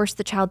force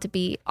the child to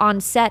be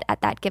on set at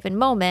that given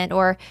moment?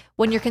 Or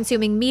when you're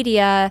consuming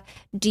media,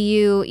 do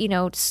you,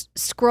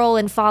 scroll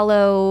and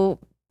follow?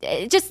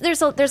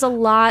 There's a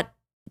lot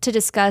to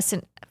discuss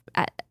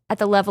at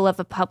the level of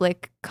a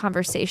public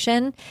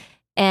conversation.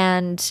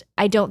 And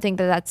I don't think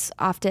that's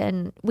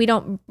often, we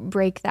don't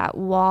break that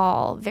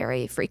wall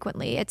very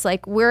frequently. It's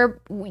like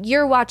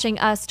you're watching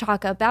us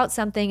talk about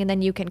something and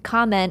then you can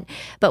comment,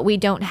 but we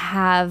don't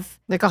have.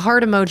 Like a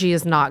heart emoji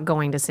is not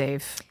going to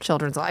save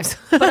children's lives.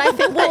 But I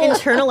think that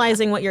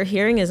internalizing what you're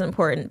hearing is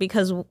important,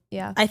 because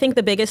I think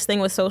the biggest thing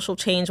with social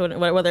change,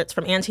 whether it's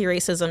from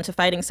anti-racism to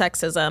fighting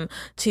sexism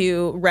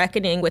to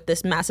reckoning with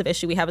this massive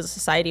issue we have as a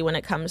society when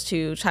it comes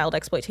to child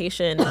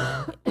exploitation,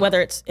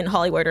 whether it's in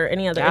Hollywood or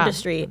any other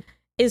industry,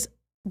 is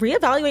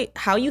reevaluate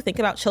how you think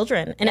about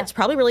children. And it's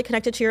probably really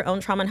connected to your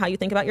own trauma and how you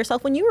think about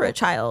yourself when you were a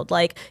child.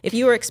 Like if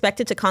you were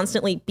expected to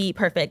constantly be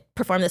perfect,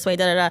 perform this way,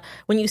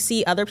 when you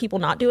see other people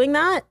not doing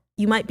that,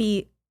 you might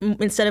be,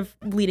 instead of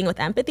leading with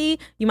empathy,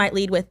 you might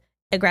lead with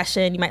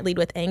aggression, you might lead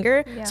with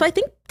anger. Yeah. So I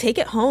think take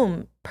it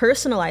home,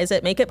 personalize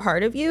it, make it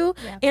part of you.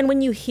 Yeah. And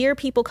when you hear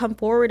people come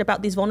forward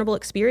about these vulnerable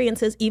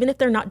experiences, even if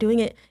they're not doing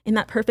it in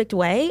that perfect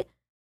way,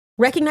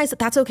 recognize that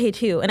that's okay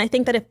too. And I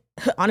think that if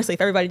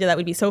everybody did that,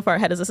 we'd be so far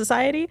ahead as a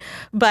society.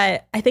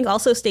 But I think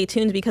also stay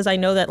tuned, because I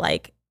know that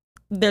like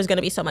there's going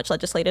to be so much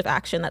legislative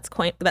action that's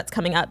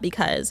coming up,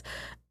 because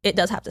it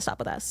does have to stop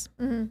with us.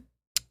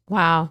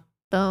 Wow.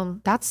 Boom.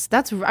 That's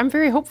I'm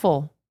very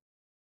hopeful.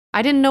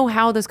 I didn't know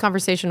how this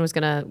conversation was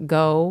going to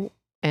go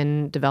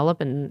and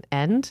develop and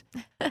end,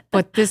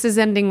 but this is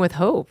ending with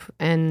hope.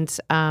 And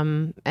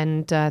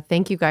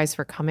thank you guys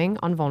for coming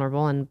on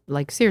Vulnerable and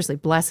like seriously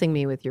blessing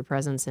me with your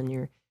presence and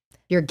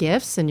your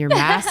gifts and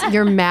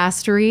your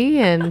mastery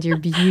and your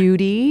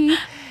beauty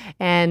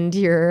and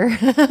your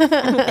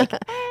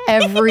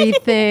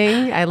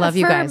everything. I love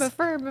you guys.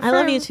 Affirm. I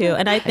love you too.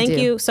 And I thank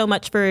do. you so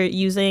much for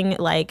using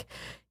like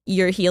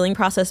your healing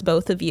process,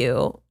 both of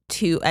you,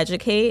 to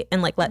educate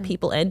and like let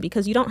people in,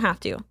 because you don't have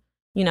to,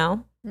 you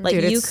know? Like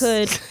Dude, you it's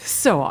could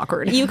so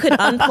awkward. You could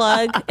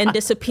unplug and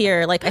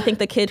disappear. Like I think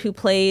the kid who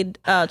played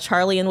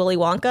Charlie and Willy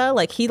Wonka,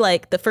 like he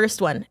like the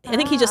first one, I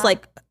think he just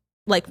like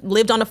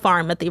lived on a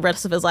farm at the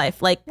rest of his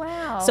life. Like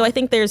Wow. So I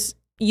think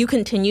you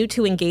continue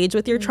to engage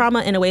with your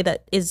trauma in a way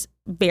that is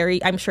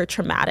very, I'm sure,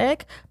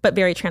 traumatic, but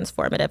very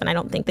transformative. And I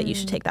don't think that you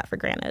should take that for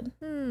granted.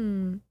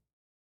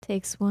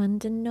 Takes one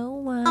to know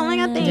one. Oh my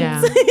God, thanks.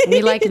 Yeah,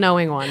 we like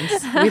knowing ones.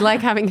 We like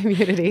having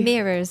community.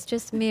 Mirrors,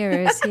 just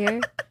mirrors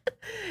here.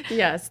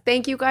 Yes,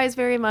 thank you guys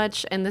very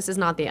much. And this is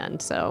not the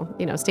end. So,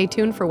 stay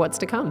tuned for what's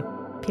to come.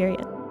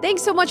 Period.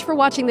 Thanks so much for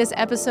watching this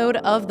episode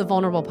of the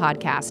Vulnerable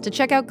Podcast. To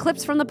check out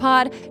clips from the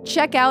pod,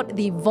 check out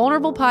the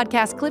Vulnerable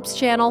Podcast Clips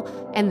channel,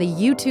 and the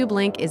YouTube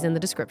link is in the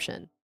description.